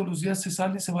estudiar todos los días, se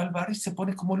sale, se va al bar y se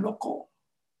pone como loco.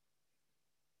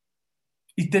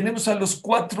 Y tenemos a los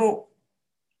 4,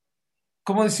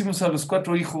 ¿cómo decimos a los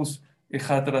 4 hijos?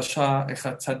 Ejad Rasha,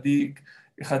 Ejad Tzadik,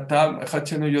 Ejad Tam, Ejad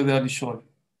Sheno Yodea Lishol.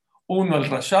 Uno el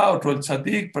Rasha, otro el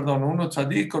Tzadik, perdón, uno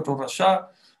Tzadik, otro Rasha,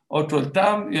 otro el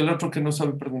Tam y el otro que no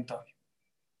sabe preguntar.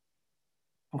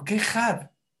 ¿Por qué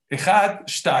Ejad? Ejad,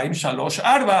 Shtaim, Shalosh,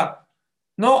 Arba.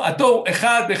 No, Atou,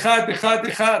 Ejad, Ejad, Ejad,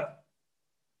 Ejad.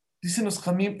 Dicen los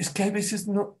Jamim, es que hay veces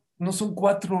no son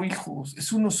 4 hijos,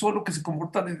 es uno solo que se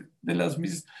comporta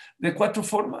de 4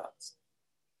 formas.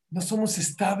 No somos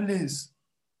estables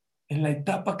en la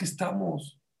etapa que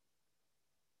estamos.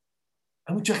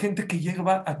 Hay mucha gente que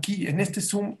llega aquí, en este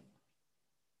Zoom,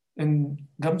 en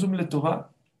Gamsum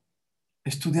Letová,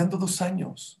 estudiando 2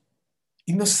 años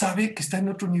y no sabe que está en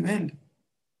otro nivel.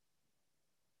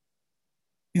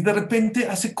 Y de repente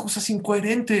hace cosas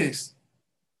incoherentes.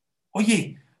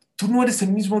 Oye, tú no eres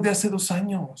el mismo de hace 2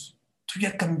 años. Tú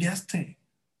ya cambiaste.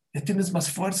 Ya tienes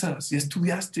más fuerzas, ya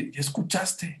estudiaste, ya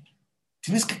escuchaste.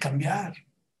 Tienes que cambiar.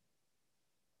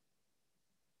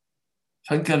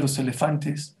 ¿Saben que a los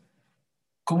elefantes,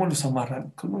 cómo los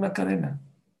amarran? Con una cadena.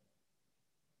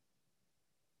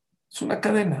 Es una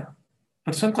cadena.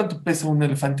 ¿Pero saben cuánto pesa un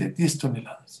elefante? 10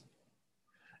 toneladas.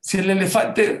 Si el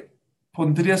elefante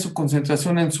pondría su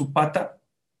concentración en su pata,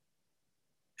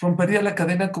 rompería la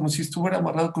cadena como si estuviera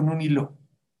amarrado con un hilo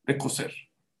de coser.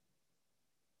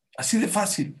 Así de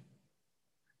fácil.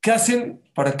 ¿Qué hacen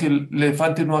para que el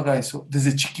elefante no haga eso?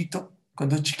 Desde chiquito,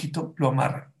 cuando es chiquito, lo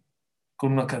amarran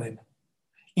con una cadena.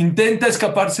 Intenta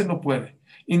escaparse, no puede.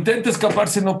 Intenta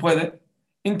escaparse, no puede.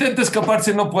 Intenta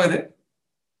escaparse, no puede.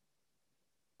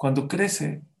 Cuando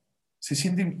crece, se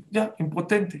siente ya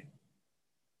impotente.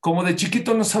 Como de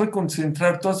chiquito no sabe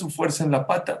concentrar toda su fuerza en la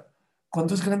pata,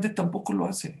 cuando es grande tampoco lo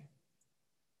hace.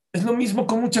 Es lo mismo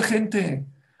con mucha gente.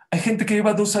 Hay gente que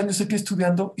lleva 2 años aquí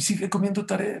estudiando y sigue comiendo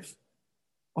taref,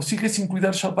 o sigue sin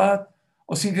cuidar Shabbat,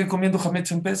 o sigue comiendo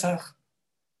Hametz en Pesach.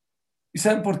 ¿Y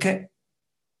saben por qué?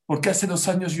 Porque hace 2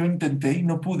 años yo intenté y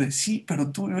no pude. Sí, pero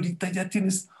tú ahorita ya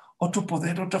tienes otro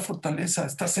poder, otra fortaleza,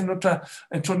 estás en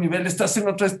otro nivel, estás en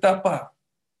otra etapa.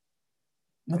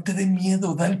 No te dé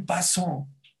miedo, da el paso.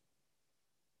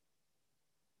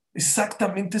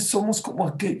 Exactamente somos como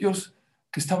aquellos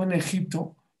que estaban en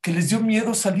Egipto, que les dio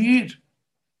miedo salir.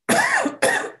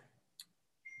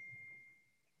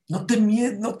 No te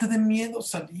dé miedo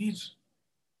salir.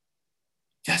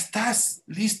 Ya estás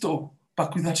listo para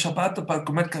cuidar Shabbat o para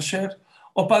comer kasher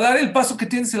o para dar el paso que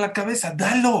tienes en la cabeza.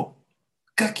 Dalo.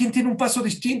 Cada quien tiene un paso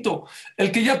distinto.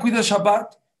 El que ya cuida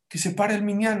Shabbat, que se para el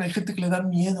minyan. Hay gente que le da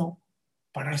miedo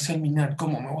pararse al minyan.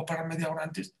 ¿Cómo? ¿Me voy a parar media hora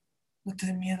antes? No te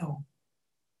dé miedo.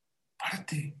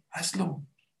 Párate, hazlo.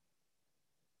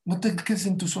 No te quedes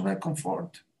en tu zona de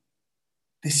confort.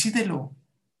 Decídelo.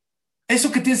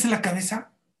 Eso que tienes en la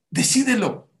cabeza,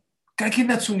 decídelo. Cada quien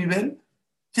a su nivel,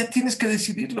 ya tienes que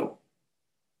decidirlo.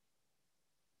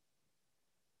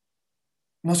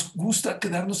 Nos gusta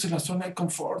quedarnos en la zona de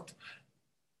confort.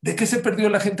 ¿De qué se perdió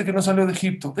la gente que no salió de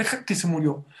Egipto? Deja que se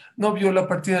murió. No vio la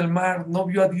partida del mar, no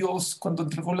vio a Dios cuando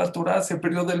entregó la Torá, se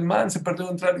perdió del man, se perdió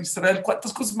de entrar a Israel.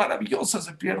 ¿Cuántas cosas maravillosas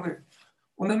se pierden?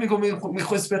 Un amigo me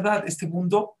dijo, es verdad, este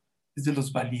mundo es de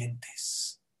los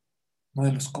valientes, no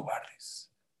de los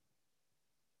cobardes.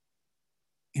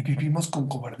 Y vivimos con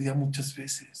cobardía muchas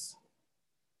veces.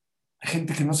 Hay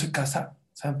gente que no se casa,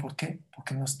 ¿saben por qué?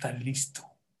 Porque no está listo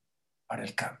para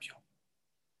el cambio.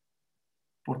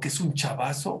 Porque es un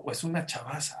chavazo o es una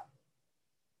chavaza.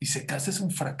 Y se casa es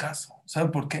un fracaso.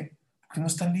 ¿Saben por qué? Porque no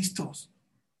están listos.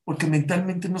 Porque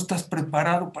mentalmente no estás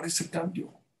preparado para ese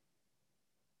cambio.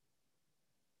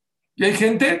 Y hay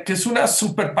gente que es una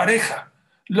super pareja.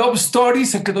 Love Story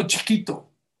se quedó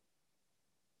chiquito.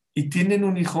 Y tienen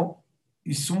un hijo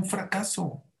y es un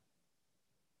fracaso.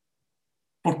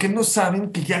 Porque no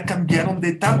saben que ya cambiaron de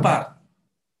etapa.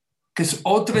 Que es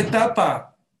otra etapa.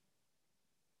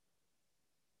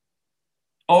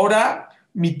 Ahora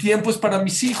mi tiempo es para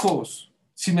mis hijos.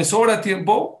 Si me sobra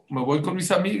tiempo, me voy con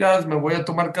mis amigas, me voy a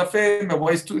tomar café, me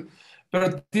voy a estudiar.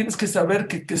 Pero tienes que saber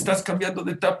que estás cambiando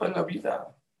de etapa en la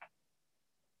vida.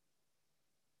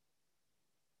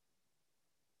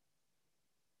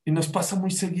 Y nos pasa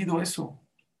muy seguido eso.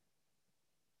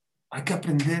 Hay que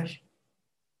aprender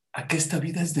a que esta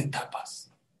vida es de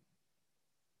etapas.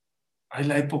 Hay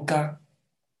la época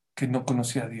que no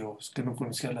conocía a Dios, que no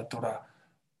conocía la Torah.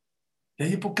 Y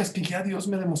hay épocas que ya Dios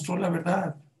me demostró la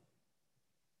verdad.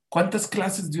 ¿Cuántas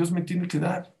clases Dios me tiene que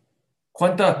dar?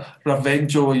 ¿Cuánta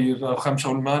Ravenjo y Raham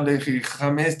Shaul Malek y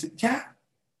James? Ya,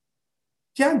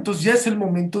 entonces ya es el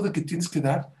momento de que tienes que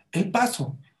dar el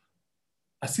paso.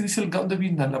 Así dice el Gaon de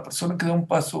Vilna, la persona que da un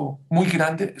paso muy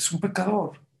grande es un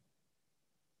pecador.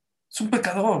 Es un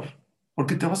pecador,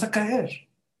 porque te vas a caer.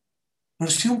 Pero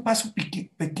sí un paso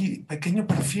pequeño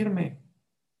pero firme.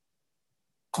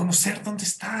 Conocer dónde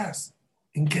estás,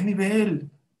 en qué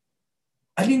nivel.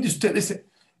 ¿Alguien de ustedes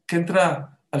que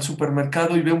entra al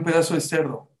supermercado y ve un pedazo de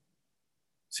cerdo,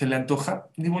 se le antoja?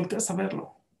 Ni volteas a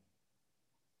verlo.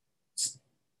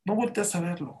 No volteas a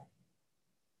verlo.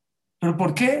 ¿Pero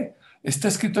por qué? Está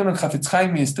escrito en el Hafetz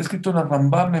Haim, está escrito en el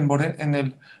Rambam, en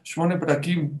el Shmone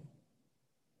Perakim.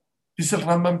 Dice el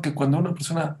Rambam que cuando una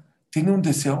persona tiene un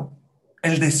deseo,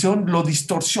 el deseo lo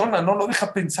distorsiona, no lo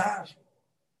deja pensar.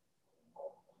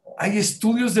 Hay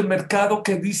estudios de mercado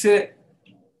que dice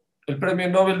el premio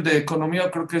Nobel de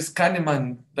Economía, creo que es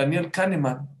Kahneman, Daniel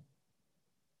Kahneman,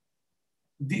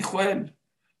 dijo él,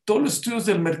 todos los estudios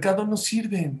del mercado no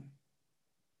sirven.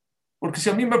 Porque si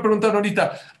a mí me preguntan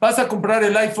ahorita, ¿vas a comprar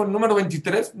el iPhone número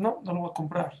 23? No, no lo voy a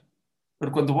comprar.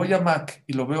 Pero cuando voy a Mac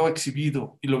y lo veo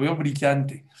exhibido y lo veo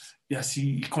brillante y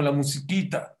así, y con la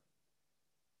musiquita,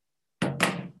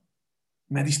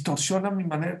 Me distorsiona mi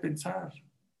manera de pensar.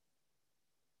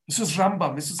 Eso es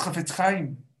Rambam, eso es Hafetz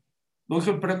Haim. Lo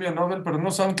dijo el premio Nobel, pero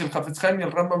no saben que el Hafetz Haim y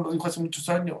el Rambam lo dijo hace muchos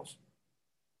años.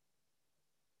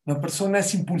 La persona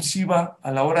es impulsiva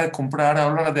a la hora de comprar, a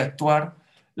la hora de actuar.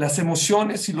 Las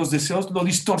emociones y los deseos lo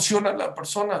distorsionan a la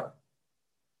persona.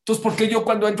 Entonces, ¿por qué yo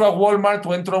cuando entro a Walmart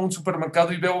o entro a un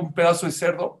supermercado y veo un pedazo de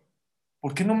cerdo,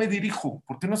 por qué no me dirijo?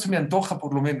 ¿Por qué no se me antoja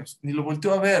por lo menos? Ni lo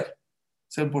volteo a ver.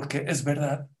 ¿Saben por qué? Es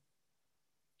verdad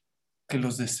que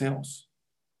los deseos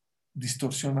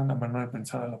distorsionan la manera de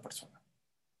pensar a la persona.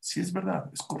 Sí, es verdad,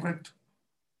 es correcto.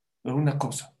 Pero una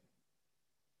cosa,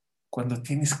 cuando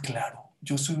tienes claro,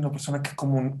 yo soy una persona que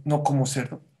no como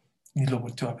cerdo, ni lo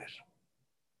volteo a ver.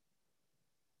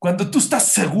 Cuando tú estás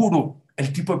seguro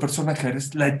el tipo de persona que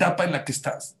eres, la etapa en la que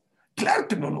estás, claro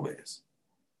que no lo ves.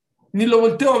 Ni lo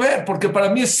volteo a ver, porque para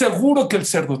mí es seguro que el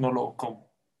cerdo no lo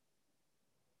como.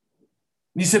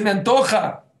 Ni se me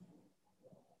antoja.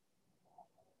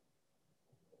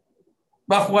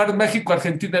 Va a jugar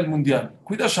México-Argentina el Mundial.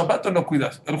 ¿Cuidas Shabbat o no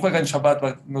cuidas? Él juega en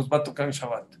Shabbat, nos va a tocar en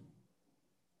Shabbat.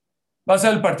 ¿Va a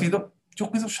ser el partido? Yo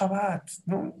cuido Shabbat.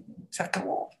 No, se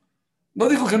acabó. No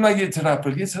digo que no hay Yetzirah, pero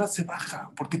el Yetzirah se baja,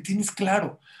 porque tienes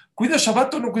claro. ¿Cuidas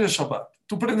Shabbat o no cuidas Shabbat?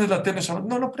 ¿Tú prendes la tele Shabbat?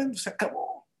 No, no prendo, se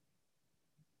acabó.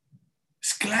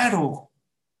 Es claro.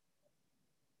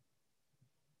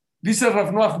 Dice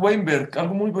Rav Noach Weinberg,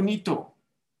 algo muy bonito.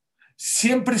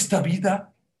 Siempre esta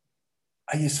vida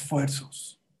hay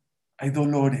esfuerzos, hay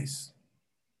dolores.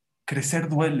 Crecer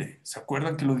duele. ¿Se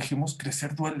acuerdan que lo dijimos?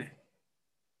 Crecer duele.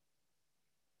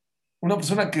 Una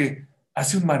persona que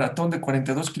hace un maratón de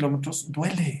 42 kilómetros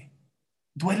duele,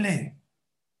 duele.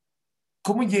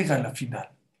 ¿Cómo llega a la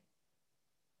final?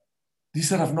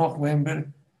 Dice Rav Noach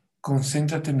Weinberg,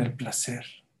 concéntrate en el placer,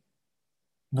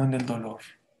 no en el dolor.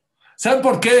 ¿Saben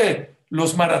por qué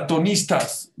los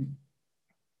maratonistas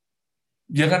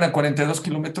llegan a 42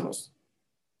 kilómetros?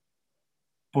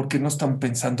 Porque no están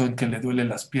pensando en que le duele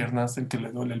las piernas, en que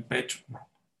le duele el pecho, no.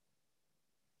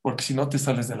 Porque si no te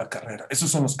sales de la carrera. Esos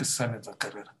son los que se salen de la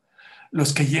carrera.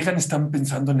 Los que llegan están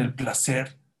pensando en el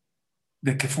placer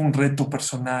de que fue un reto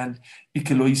personal y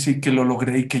que lo hice y que lo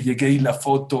logré y que llegué y la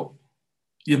foto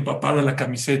y empapada la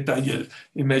camiseta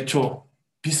y me echo.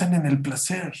 Piensan en el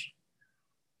placer.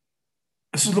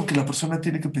 Eso es lo que la persona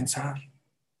tiene que pensar.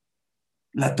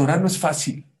 La Torah no es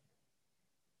fácil.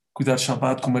 Cuidar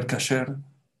Shabbat, comer kasher.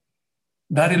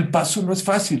 Dar el paso no es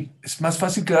fácil. Es más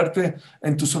fácil quedarte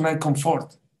en tu zona de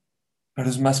confort, pero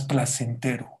es más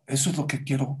placentero. Eso es lo que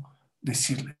quiero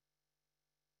decirle.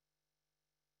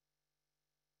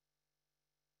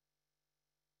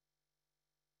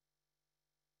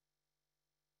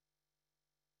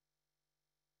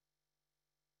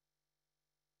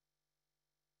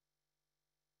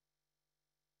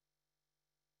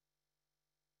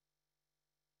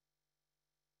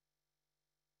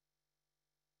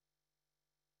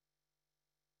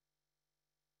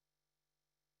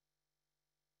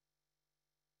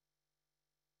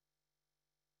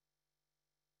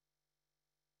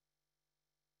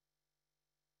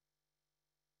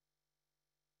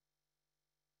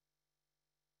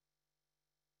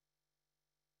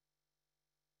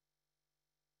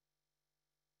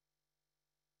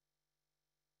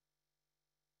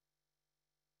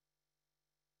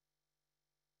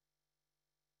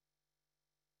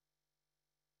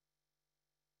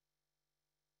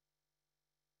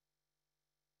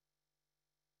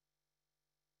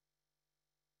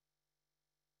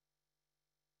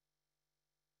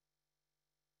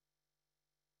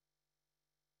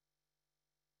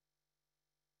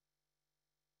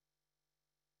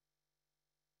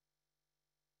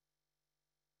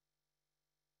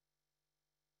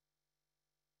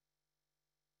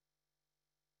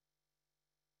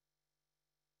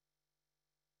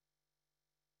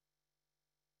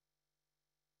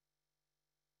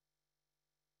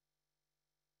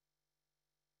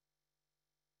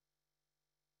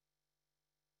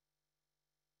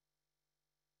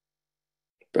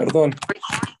 Perdón,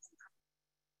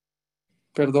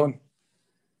 perdón.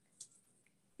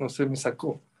 No sé, me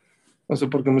sacó. No sé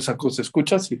por qué me sacó. ¿Se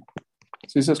escucha? Sí.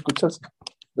 ¿Sí se escucha? Sí.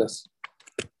 Gracias.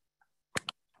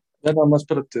 Ya nada más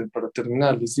para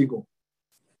terminar, les digo,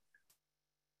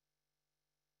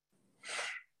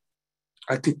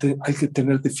 hay que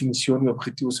tener definición y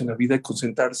objetivos en la vida y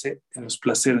concentrarse en los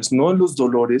placeres, no en los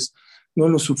dolores, no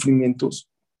en los sufrimientos,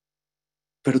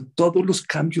 pero todos los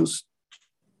cambios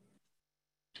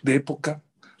de época,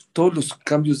 todos los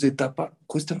cambios de etapa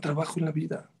cuestan trabajo en la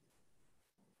vida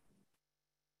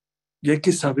y hay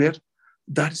que saber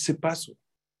dar ese paso.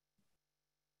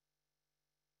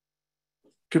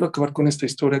 Quiero acabar con esta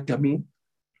historia que a mí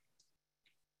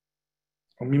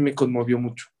a mí me conmovió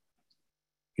mucho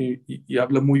y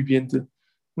habla muy bien de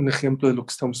un ejemplo de lo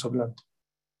que estamos hablando.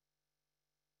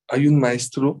 Hay un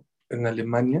maestro en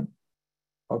Alemania,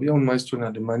 había un maestro en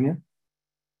Alemania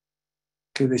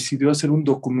que decidió hacer un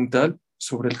documental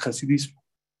sobre el hasidismo.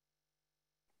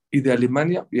 Y de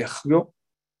Alemania viajó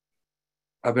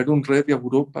a ver un rebbe a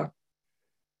Europa,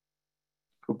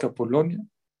 creo que a Polonia,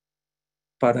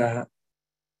 para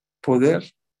poder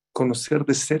conocer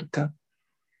de cerca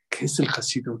qué es el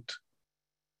Hasidut,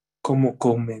 cómo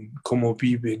comen, cómo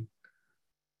viven,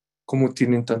 cómo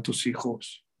tienen tantos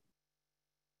hijos.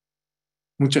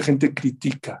 Mucha gente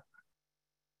critica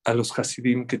a los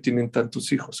Hasidim que tienen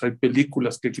tantos hijos. Hay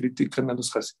películas que critican a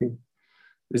los Hasidim.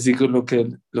 Les digo lo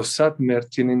que los Satmer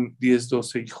tienen 10,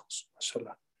 12 hijos,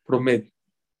 mashallah, promedio.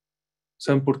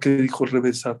 ¿Saben por qué dijo el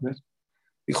Rebbe Satmer?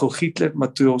 Dijo, Hitler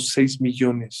mató 6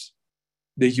 millones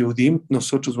de Yehudim,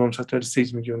 nosotros vamos a traer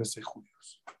 6 millones de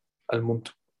judíos al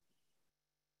mundo.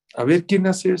 A ver quién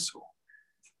hace eso.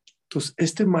 Entonces,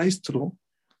 este maestro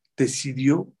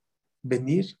decidió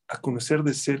venir a conocer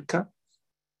de cerca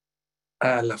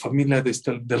a la familia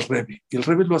del Rebbe. Y el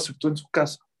Rebbe lo aceptó en su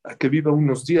casa, a que viva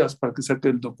unos días para que saque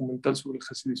el documental sobre el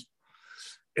hasidismo.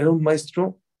 Era un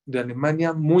maestro de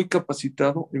Alemania muy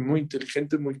capacitado y muy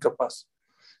inteligente, muy capaz.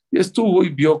 Y estuvo y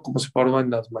vio cómo se paraba en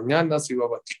las mañanas, iba a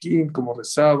Batiquín, cómo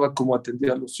rezaba, cómo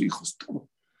atendía a los hijos, todo.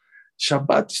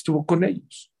 Shabbat estuvo con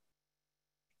ellos.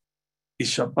 Y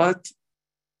Shabbat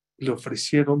le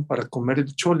ofrecieron para comer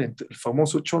el cholent, el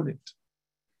famoso cholent.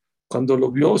 Cuando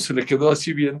lo vio, se le quedó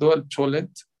así viendo al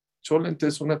cholent. Cholent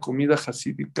es una comida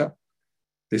jasídica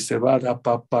de cebada,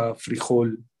 papa,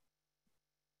 frijol.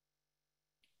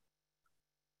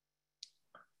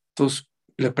 Entonces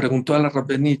le preguntó a la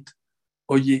Rabbenit,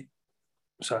 oye,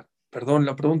 o sea, perdón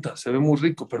la pregunta, se ve muy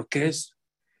rico, pero ¿qué es?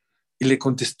 Y le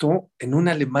contestó en un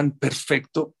alemán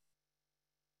perfecto,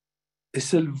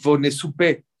 es el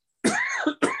Vonesupe.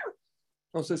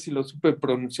 No sé si lo supe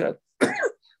pronunciar,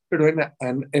 pero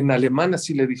en alemán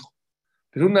así le dijo.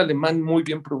 Pero un alemán muy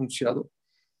bien pronunciado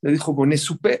le dijo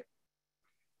Vonesupe,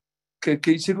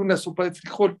 que hiciera una sopa de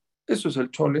frijol. Eso es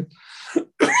el chole.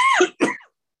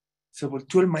 Se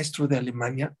volteó el maestro de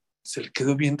Alemania, se le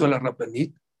quedó viendo a la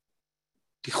Rabbanit,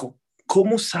 dijo,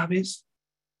 ¿cómo sabes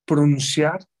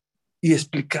pronunciar y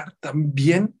explicar tan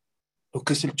bien lo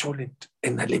que es el cholent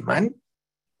en alemán?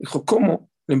 Dijo,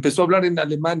 ¿cómo? Le empezó a hablar en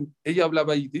alemán. Ella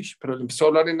hablaba yiddish, pero le empezó a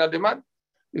hablar en alemán.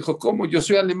 Dijo, ¿cómo? Yo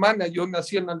soy alemana, yo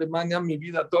nací en Alemania, mi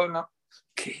vida toda.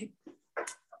 ¿Qué?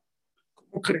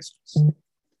 ¿Cómo crees?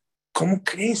 ¿Cómo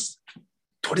crees?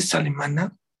 ¿Tú eres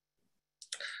alemana?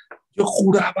 Yo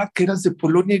juraba que eras de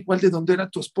Polonia, igual de donde era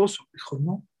tu esposo. Dijo,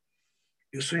 no,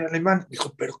 yo soy alemana.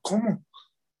 Dijo, ¿pero cómo?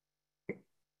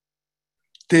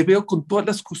 Te veo con todas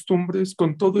las costumbres,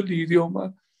 con todo el idioma.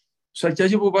 O sea, ya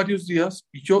llevo varios días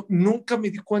y yo nunca me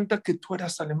di cuenta que tú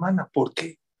eras alemana. ¿Por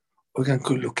qué? Oigan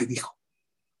con lo que dijo.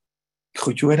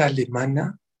 Dijo, yo era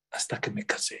alemana hasta que me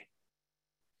casé.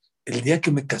 El día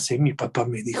que me casé, mi papá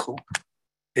me dijo,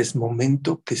 es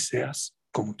momento que seas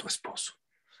como tu esposo.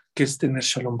 ¿Quieres tener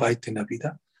Shalom Bait en la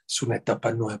vida? Es una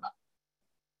etapa nueva.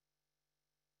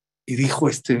 Y dijo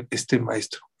este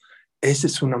maestro, esa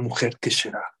es una mujer que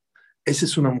será, esa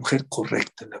es una mujer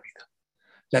correcta en la vida,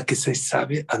 la que se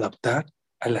sabe adaptar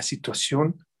a la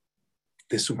situación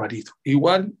de su marido.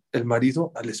 Igual el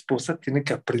marido a la esposa tiene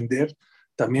que aprender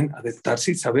también a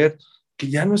adaptarse y saber que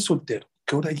ya no es soltero,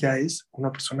 que ahora ya es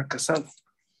una persona casada.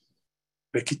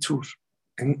 Bekitur,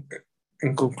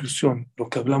 en conclusión, lo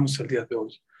que hablamos el día de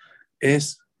hoy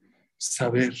es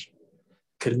saber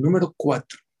que el número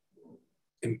 4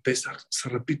 en Pesach se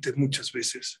repite muchas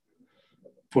veces,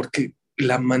 porque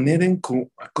la manera en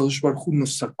que Akadosh Baruj Hu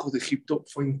nos sacó de Egipto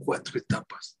fue en 4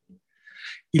 etapas.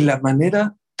 Y la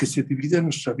manera que se divide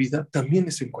nuestra vida también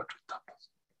es en 4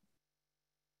 etapas.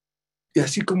 Y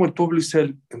así como el pueblo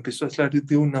Israel empezó a salir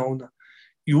de una a una,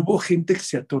 y hubo gente que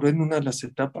se atoró en una de las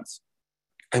etapas,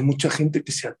 hay mucha gente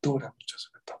que se atora en muchas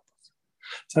etapas.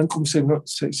 ¿Saben cómo se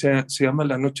llama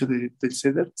la noche del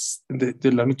Seder?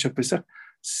 De la noche de Pesach.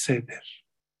 Seder,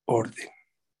 orden.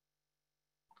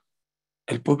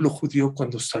 El pueblo judío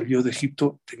cuando salió de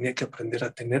Egipto tenía que aprender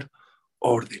a tener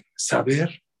orden,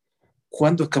 saber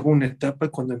cuándo acabó una etapa y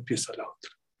cuándo empieza la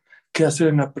otra. ¿Qué hacer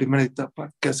en la primera etapa?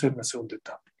 ¿Qué hacer en la segunda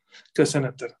etapa? ¿Qué hacer en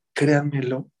la tercera?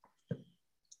 Créanmelo,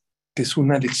 que es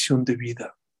una lección de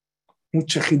vida.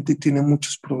 Mucha gente tiene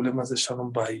muchos problemas de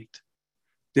Shalom Bait,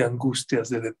 de angustias,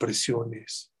 de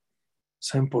depresiones.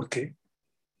 ¿Saben por qué?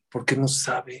 Porque no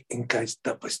sabe en qué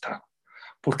etapa está.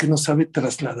 Porque no sabe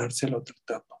trasladarse a la otra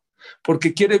etapa.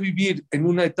 Porque quiere vivir en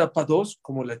una etapa 2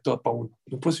 como la etapa 1.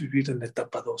 No puedes vivir en la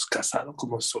etapa 2 casado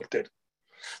como soltero.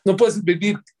 No puedes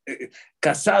vivir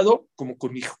casado como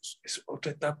con hijos, es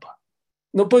otra etapa.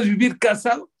 No puedes vivir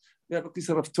casado. Mira lo que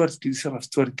dice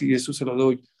Raftuersky, y eso se lo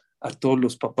doy a todos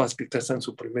los papás que casan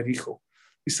su primer hijo.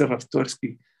 Dice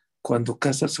Raftuersky, cuando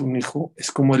casas un hijo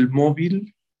es como el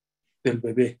móvil del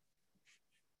bebé.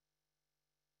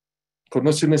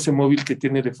 ¿Conocen ese móvil que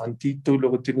tiene elefantito y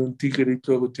luego tiene un tigre y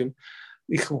luego tiene...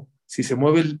 Hijo, si se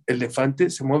mueve el elefante o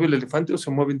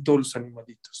se mueven todos los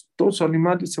animalitos. Todos los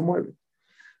animales se mueven.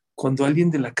 Cuando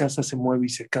alguien de la casa se mueve y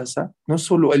se casa, no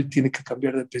solo él tiene que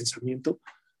cambiar de pensamiento,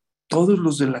 todos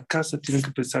los de la casa tienen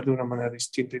que pensar de una manera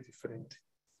distinta y diferente.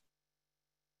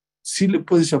 Sí le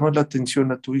puedes llamar la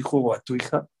atención a tu hijo o a tu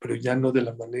hija, pero ya no de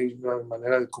la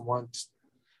manera de como antes.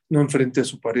 No enfrente a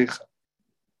su pareja.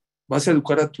 Vas a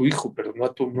educar a tu hijo, pero no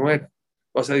a tu nuera.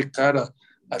 Vas a educar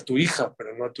a tu hija,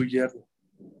 pero no a tu yerno.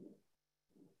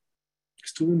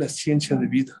 Es toda una ciencia de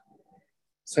vida.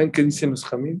 ¿Saben qué dicen los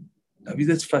jamín? La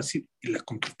vida es fácil y la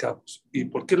complicamos. ¿Y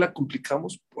por qué la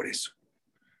complicamos? Por eso.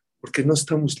 Porque no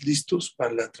estamos listos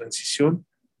para la transición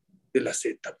de las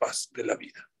etapas de la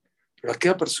vida. Pero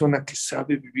aquella persona que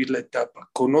sabe vivir la etapa,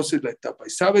 conoce la etapa y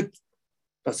sabe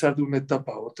pasar de una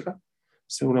etapa a otra,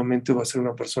 seguramente va a ser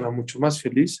una persona mucho más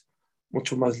feliz,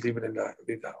 mucho más libre en la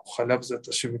vida. Ojalá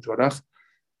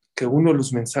que uno de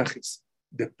los mensajes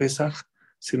de Pesaj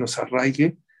se nos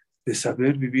arraigue de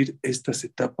saber vivir estas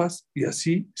etapas y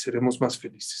así seremos más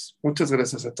felices. Muchas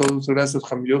gracias a todos. Gracias,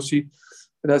 Ham Yossi.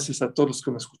 Gracias a todos los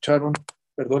que me escucharon.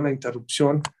 Perdón la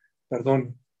interrupción.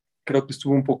 Perdón, creo que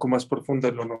estuvo un poco más profunda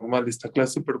de lo normal esta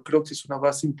clase, pero creo que es una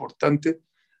base importante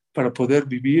para poder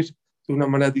vivir de una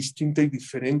manera distinta y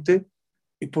diferente.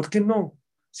 ¿Y por qué no?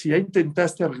 Si ya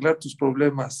intentaste arreglar tus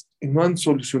problemas y no han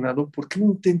solucionado, ¿por qué no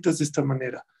intentas de esta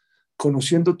manera?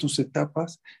 Conociendo tus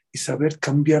etapas y saber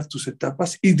cambiar tus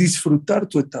etapas y disfrutar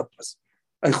tus etapas.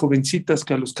 Hay jovencitas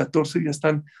que a los 14 ya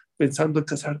están pensando en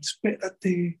casarte.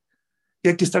 Espérate, y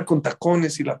hay que estar con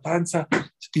tacones y la panza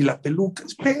y la peluca.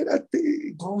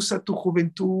 Espérate, goza tu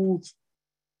juventud.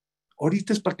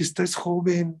 Ahorita es para que estés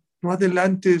joven, no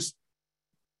adelantes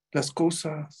las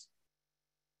cosas.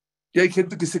 Y hay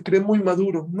gente que se cree muy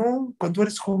maduro. No, cuando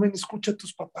eres joven, escucha a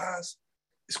tus papás,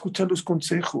 escucha los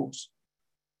consejos.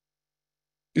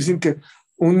 Dicen que,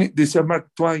 decía Mark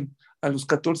Twain, a los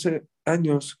 14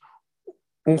 años,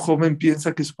 un joven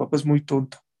piensa que su papá es muy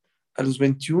tonto. A los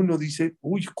 21 dice,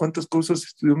 uy, ¿cuántas cosas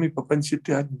estudió mi papá en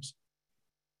 7 años?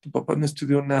 Tu papá no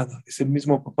estudió nada, es el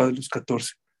mismo papá de los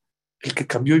 14. El que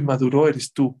cambió y maduró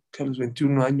eres tú, que a los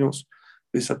 21 años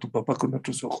ves a tu papá con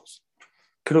otros ojos.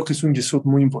 Creo que es un yesod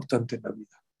muy importante en la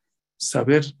vida.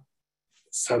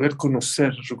 Saber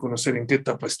conocer, reconocer en qué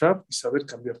etapa está y saber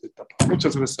cambiar de etapa.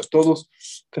 Muchas gracias a todos.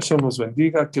 Que Hashem los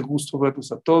bendiga. Qué gusto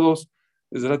verlos a todos.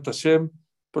 Ezrat Hashem.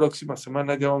 Próxima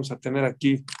semana ya vamos a tener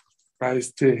aquí a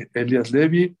Elias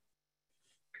Levi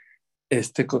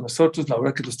con nosotros. La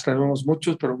verdad que los traemos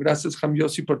muchos, pero gracias, Ham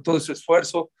Yossi, por todo ese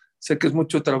esfuerzo. Sé que es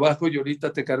mucho trabajo y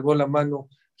ahorita te cargó la mano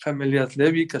Ham Elias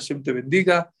Levi. Que Hashem te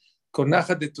bendiga. Con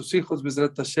aja de tus hijos,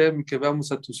 Bezrat Hashem, y que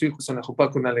veamos a tus hijos en la Jupá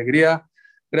con alegría.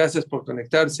 Gracias por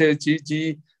conectarse,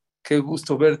 Gigi, qué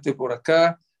gusto verte por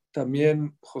acá.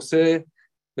 También José,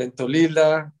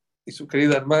 Bentolila y su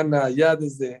querida hermana allá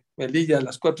desde Melilla a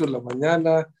las 4 de la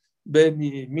mañana.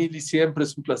 Benny, Mili, siempre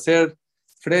es un placer.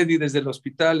 Freddy desde el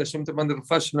hospital, Hashem te manda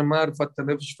Rufash Namar,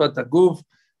 Fatanefesh Fataguf,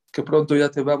 que pronto ya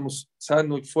te vamos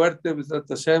sano y fuerte, Bezrat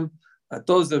Hashem. A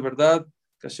todos de verdad,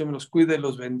 que Hashem los cuide,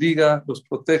 los bendiga, los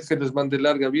protege, les mande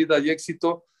larga vida y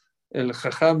éxito. El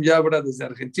Jajam Yabra desde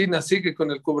Argentina sigue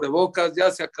con el cubrebocas, ya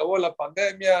se acabó la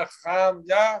pandemia, Jajam,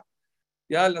 ya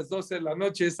a las 12 de la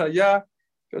noche es allá,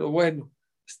 pero bueno,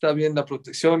 está bien la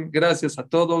protección. Gracias a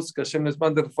todos, que Hashem les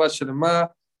mande Refuah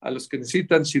Shelema, a los que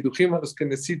necesitan, Shidujim a los que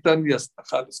necesitan y hasta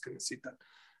a los que necesitan.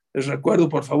 Les recuerdo,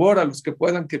 por favor, a los que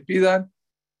puedan que pidan,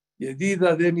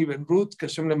 Yedida, Deni, Ben Ruth, que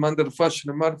Hashem le mande Refuah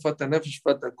Shelema, Fatanefesh,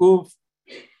 Fatakuf,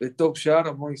 de Top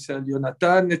Shar, Moisés,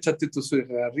 Jonathan, échate tu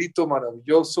cigarrito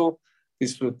maravilloso,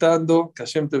 disfrutando, que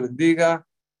Hashem te bendiga.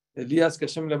 Elías, que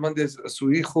Hashem le mande a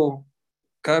su hijo,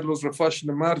 Carlos Rafash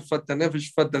Nemar,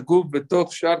 Fatanefesh, Fatagub,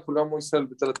 Betok Shar, Kulam Moisés,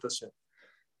 Betrat Hashem.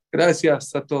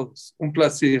 Gracias a todos, un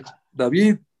placer.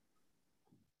 David,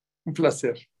 un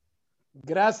placer.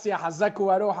 Gracias, Hazaku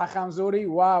Baruch Hamzuri.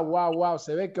 Wow.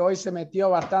 Se ve que hoy se metió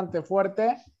bastante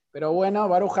fuerte, pero bueno,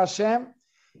 Baruch Hashem.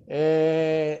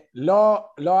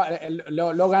 Lo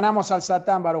ganamos al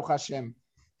Satán, Baruch Hashem.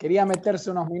 Quería meterse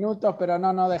unos minutos, pero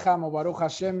no dejamos. Baruch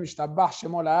Hashem, Shtabach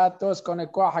Shemol Atos, con el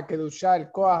Koach HaKedushá,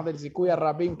 el Koach del Zikuy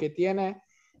Rabim que tiene.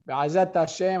 Be'ayat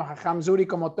Hashem, Hamzuri,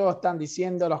 como todos están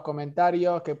diciendo los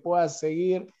comentarios, que puedas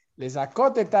seguir Les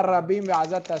acote Tarrabim,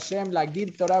 Be'azat Hashem, la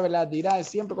Gil Torah la dirá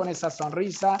siempre con esa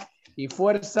sonrisa y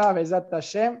fuerza, Be'azat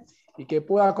Hashem, y que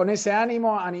pueda con ese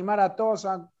ánimo animar a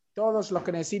todos los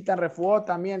que necesitan refuá,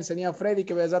 también el señor Freddy,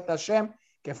 que Be'azat Hashem,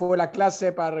 que fue la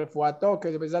clase para refuato,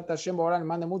 que Be'azat Hashem ahora le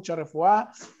mande mucha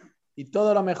refuá, y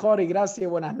todo lo mejor, y gracias y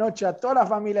buenas noches a toda la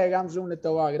familia de Gamzum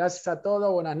Letová. Gracias a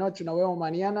todos, buenas noches, nos vemos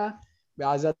mañana.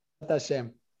 Be'azat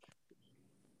Hashem.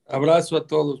 Abrazo a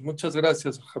todos. Muchas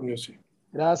gracias, Hamiosi.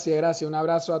 Gracias, un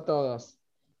abrazo a todos.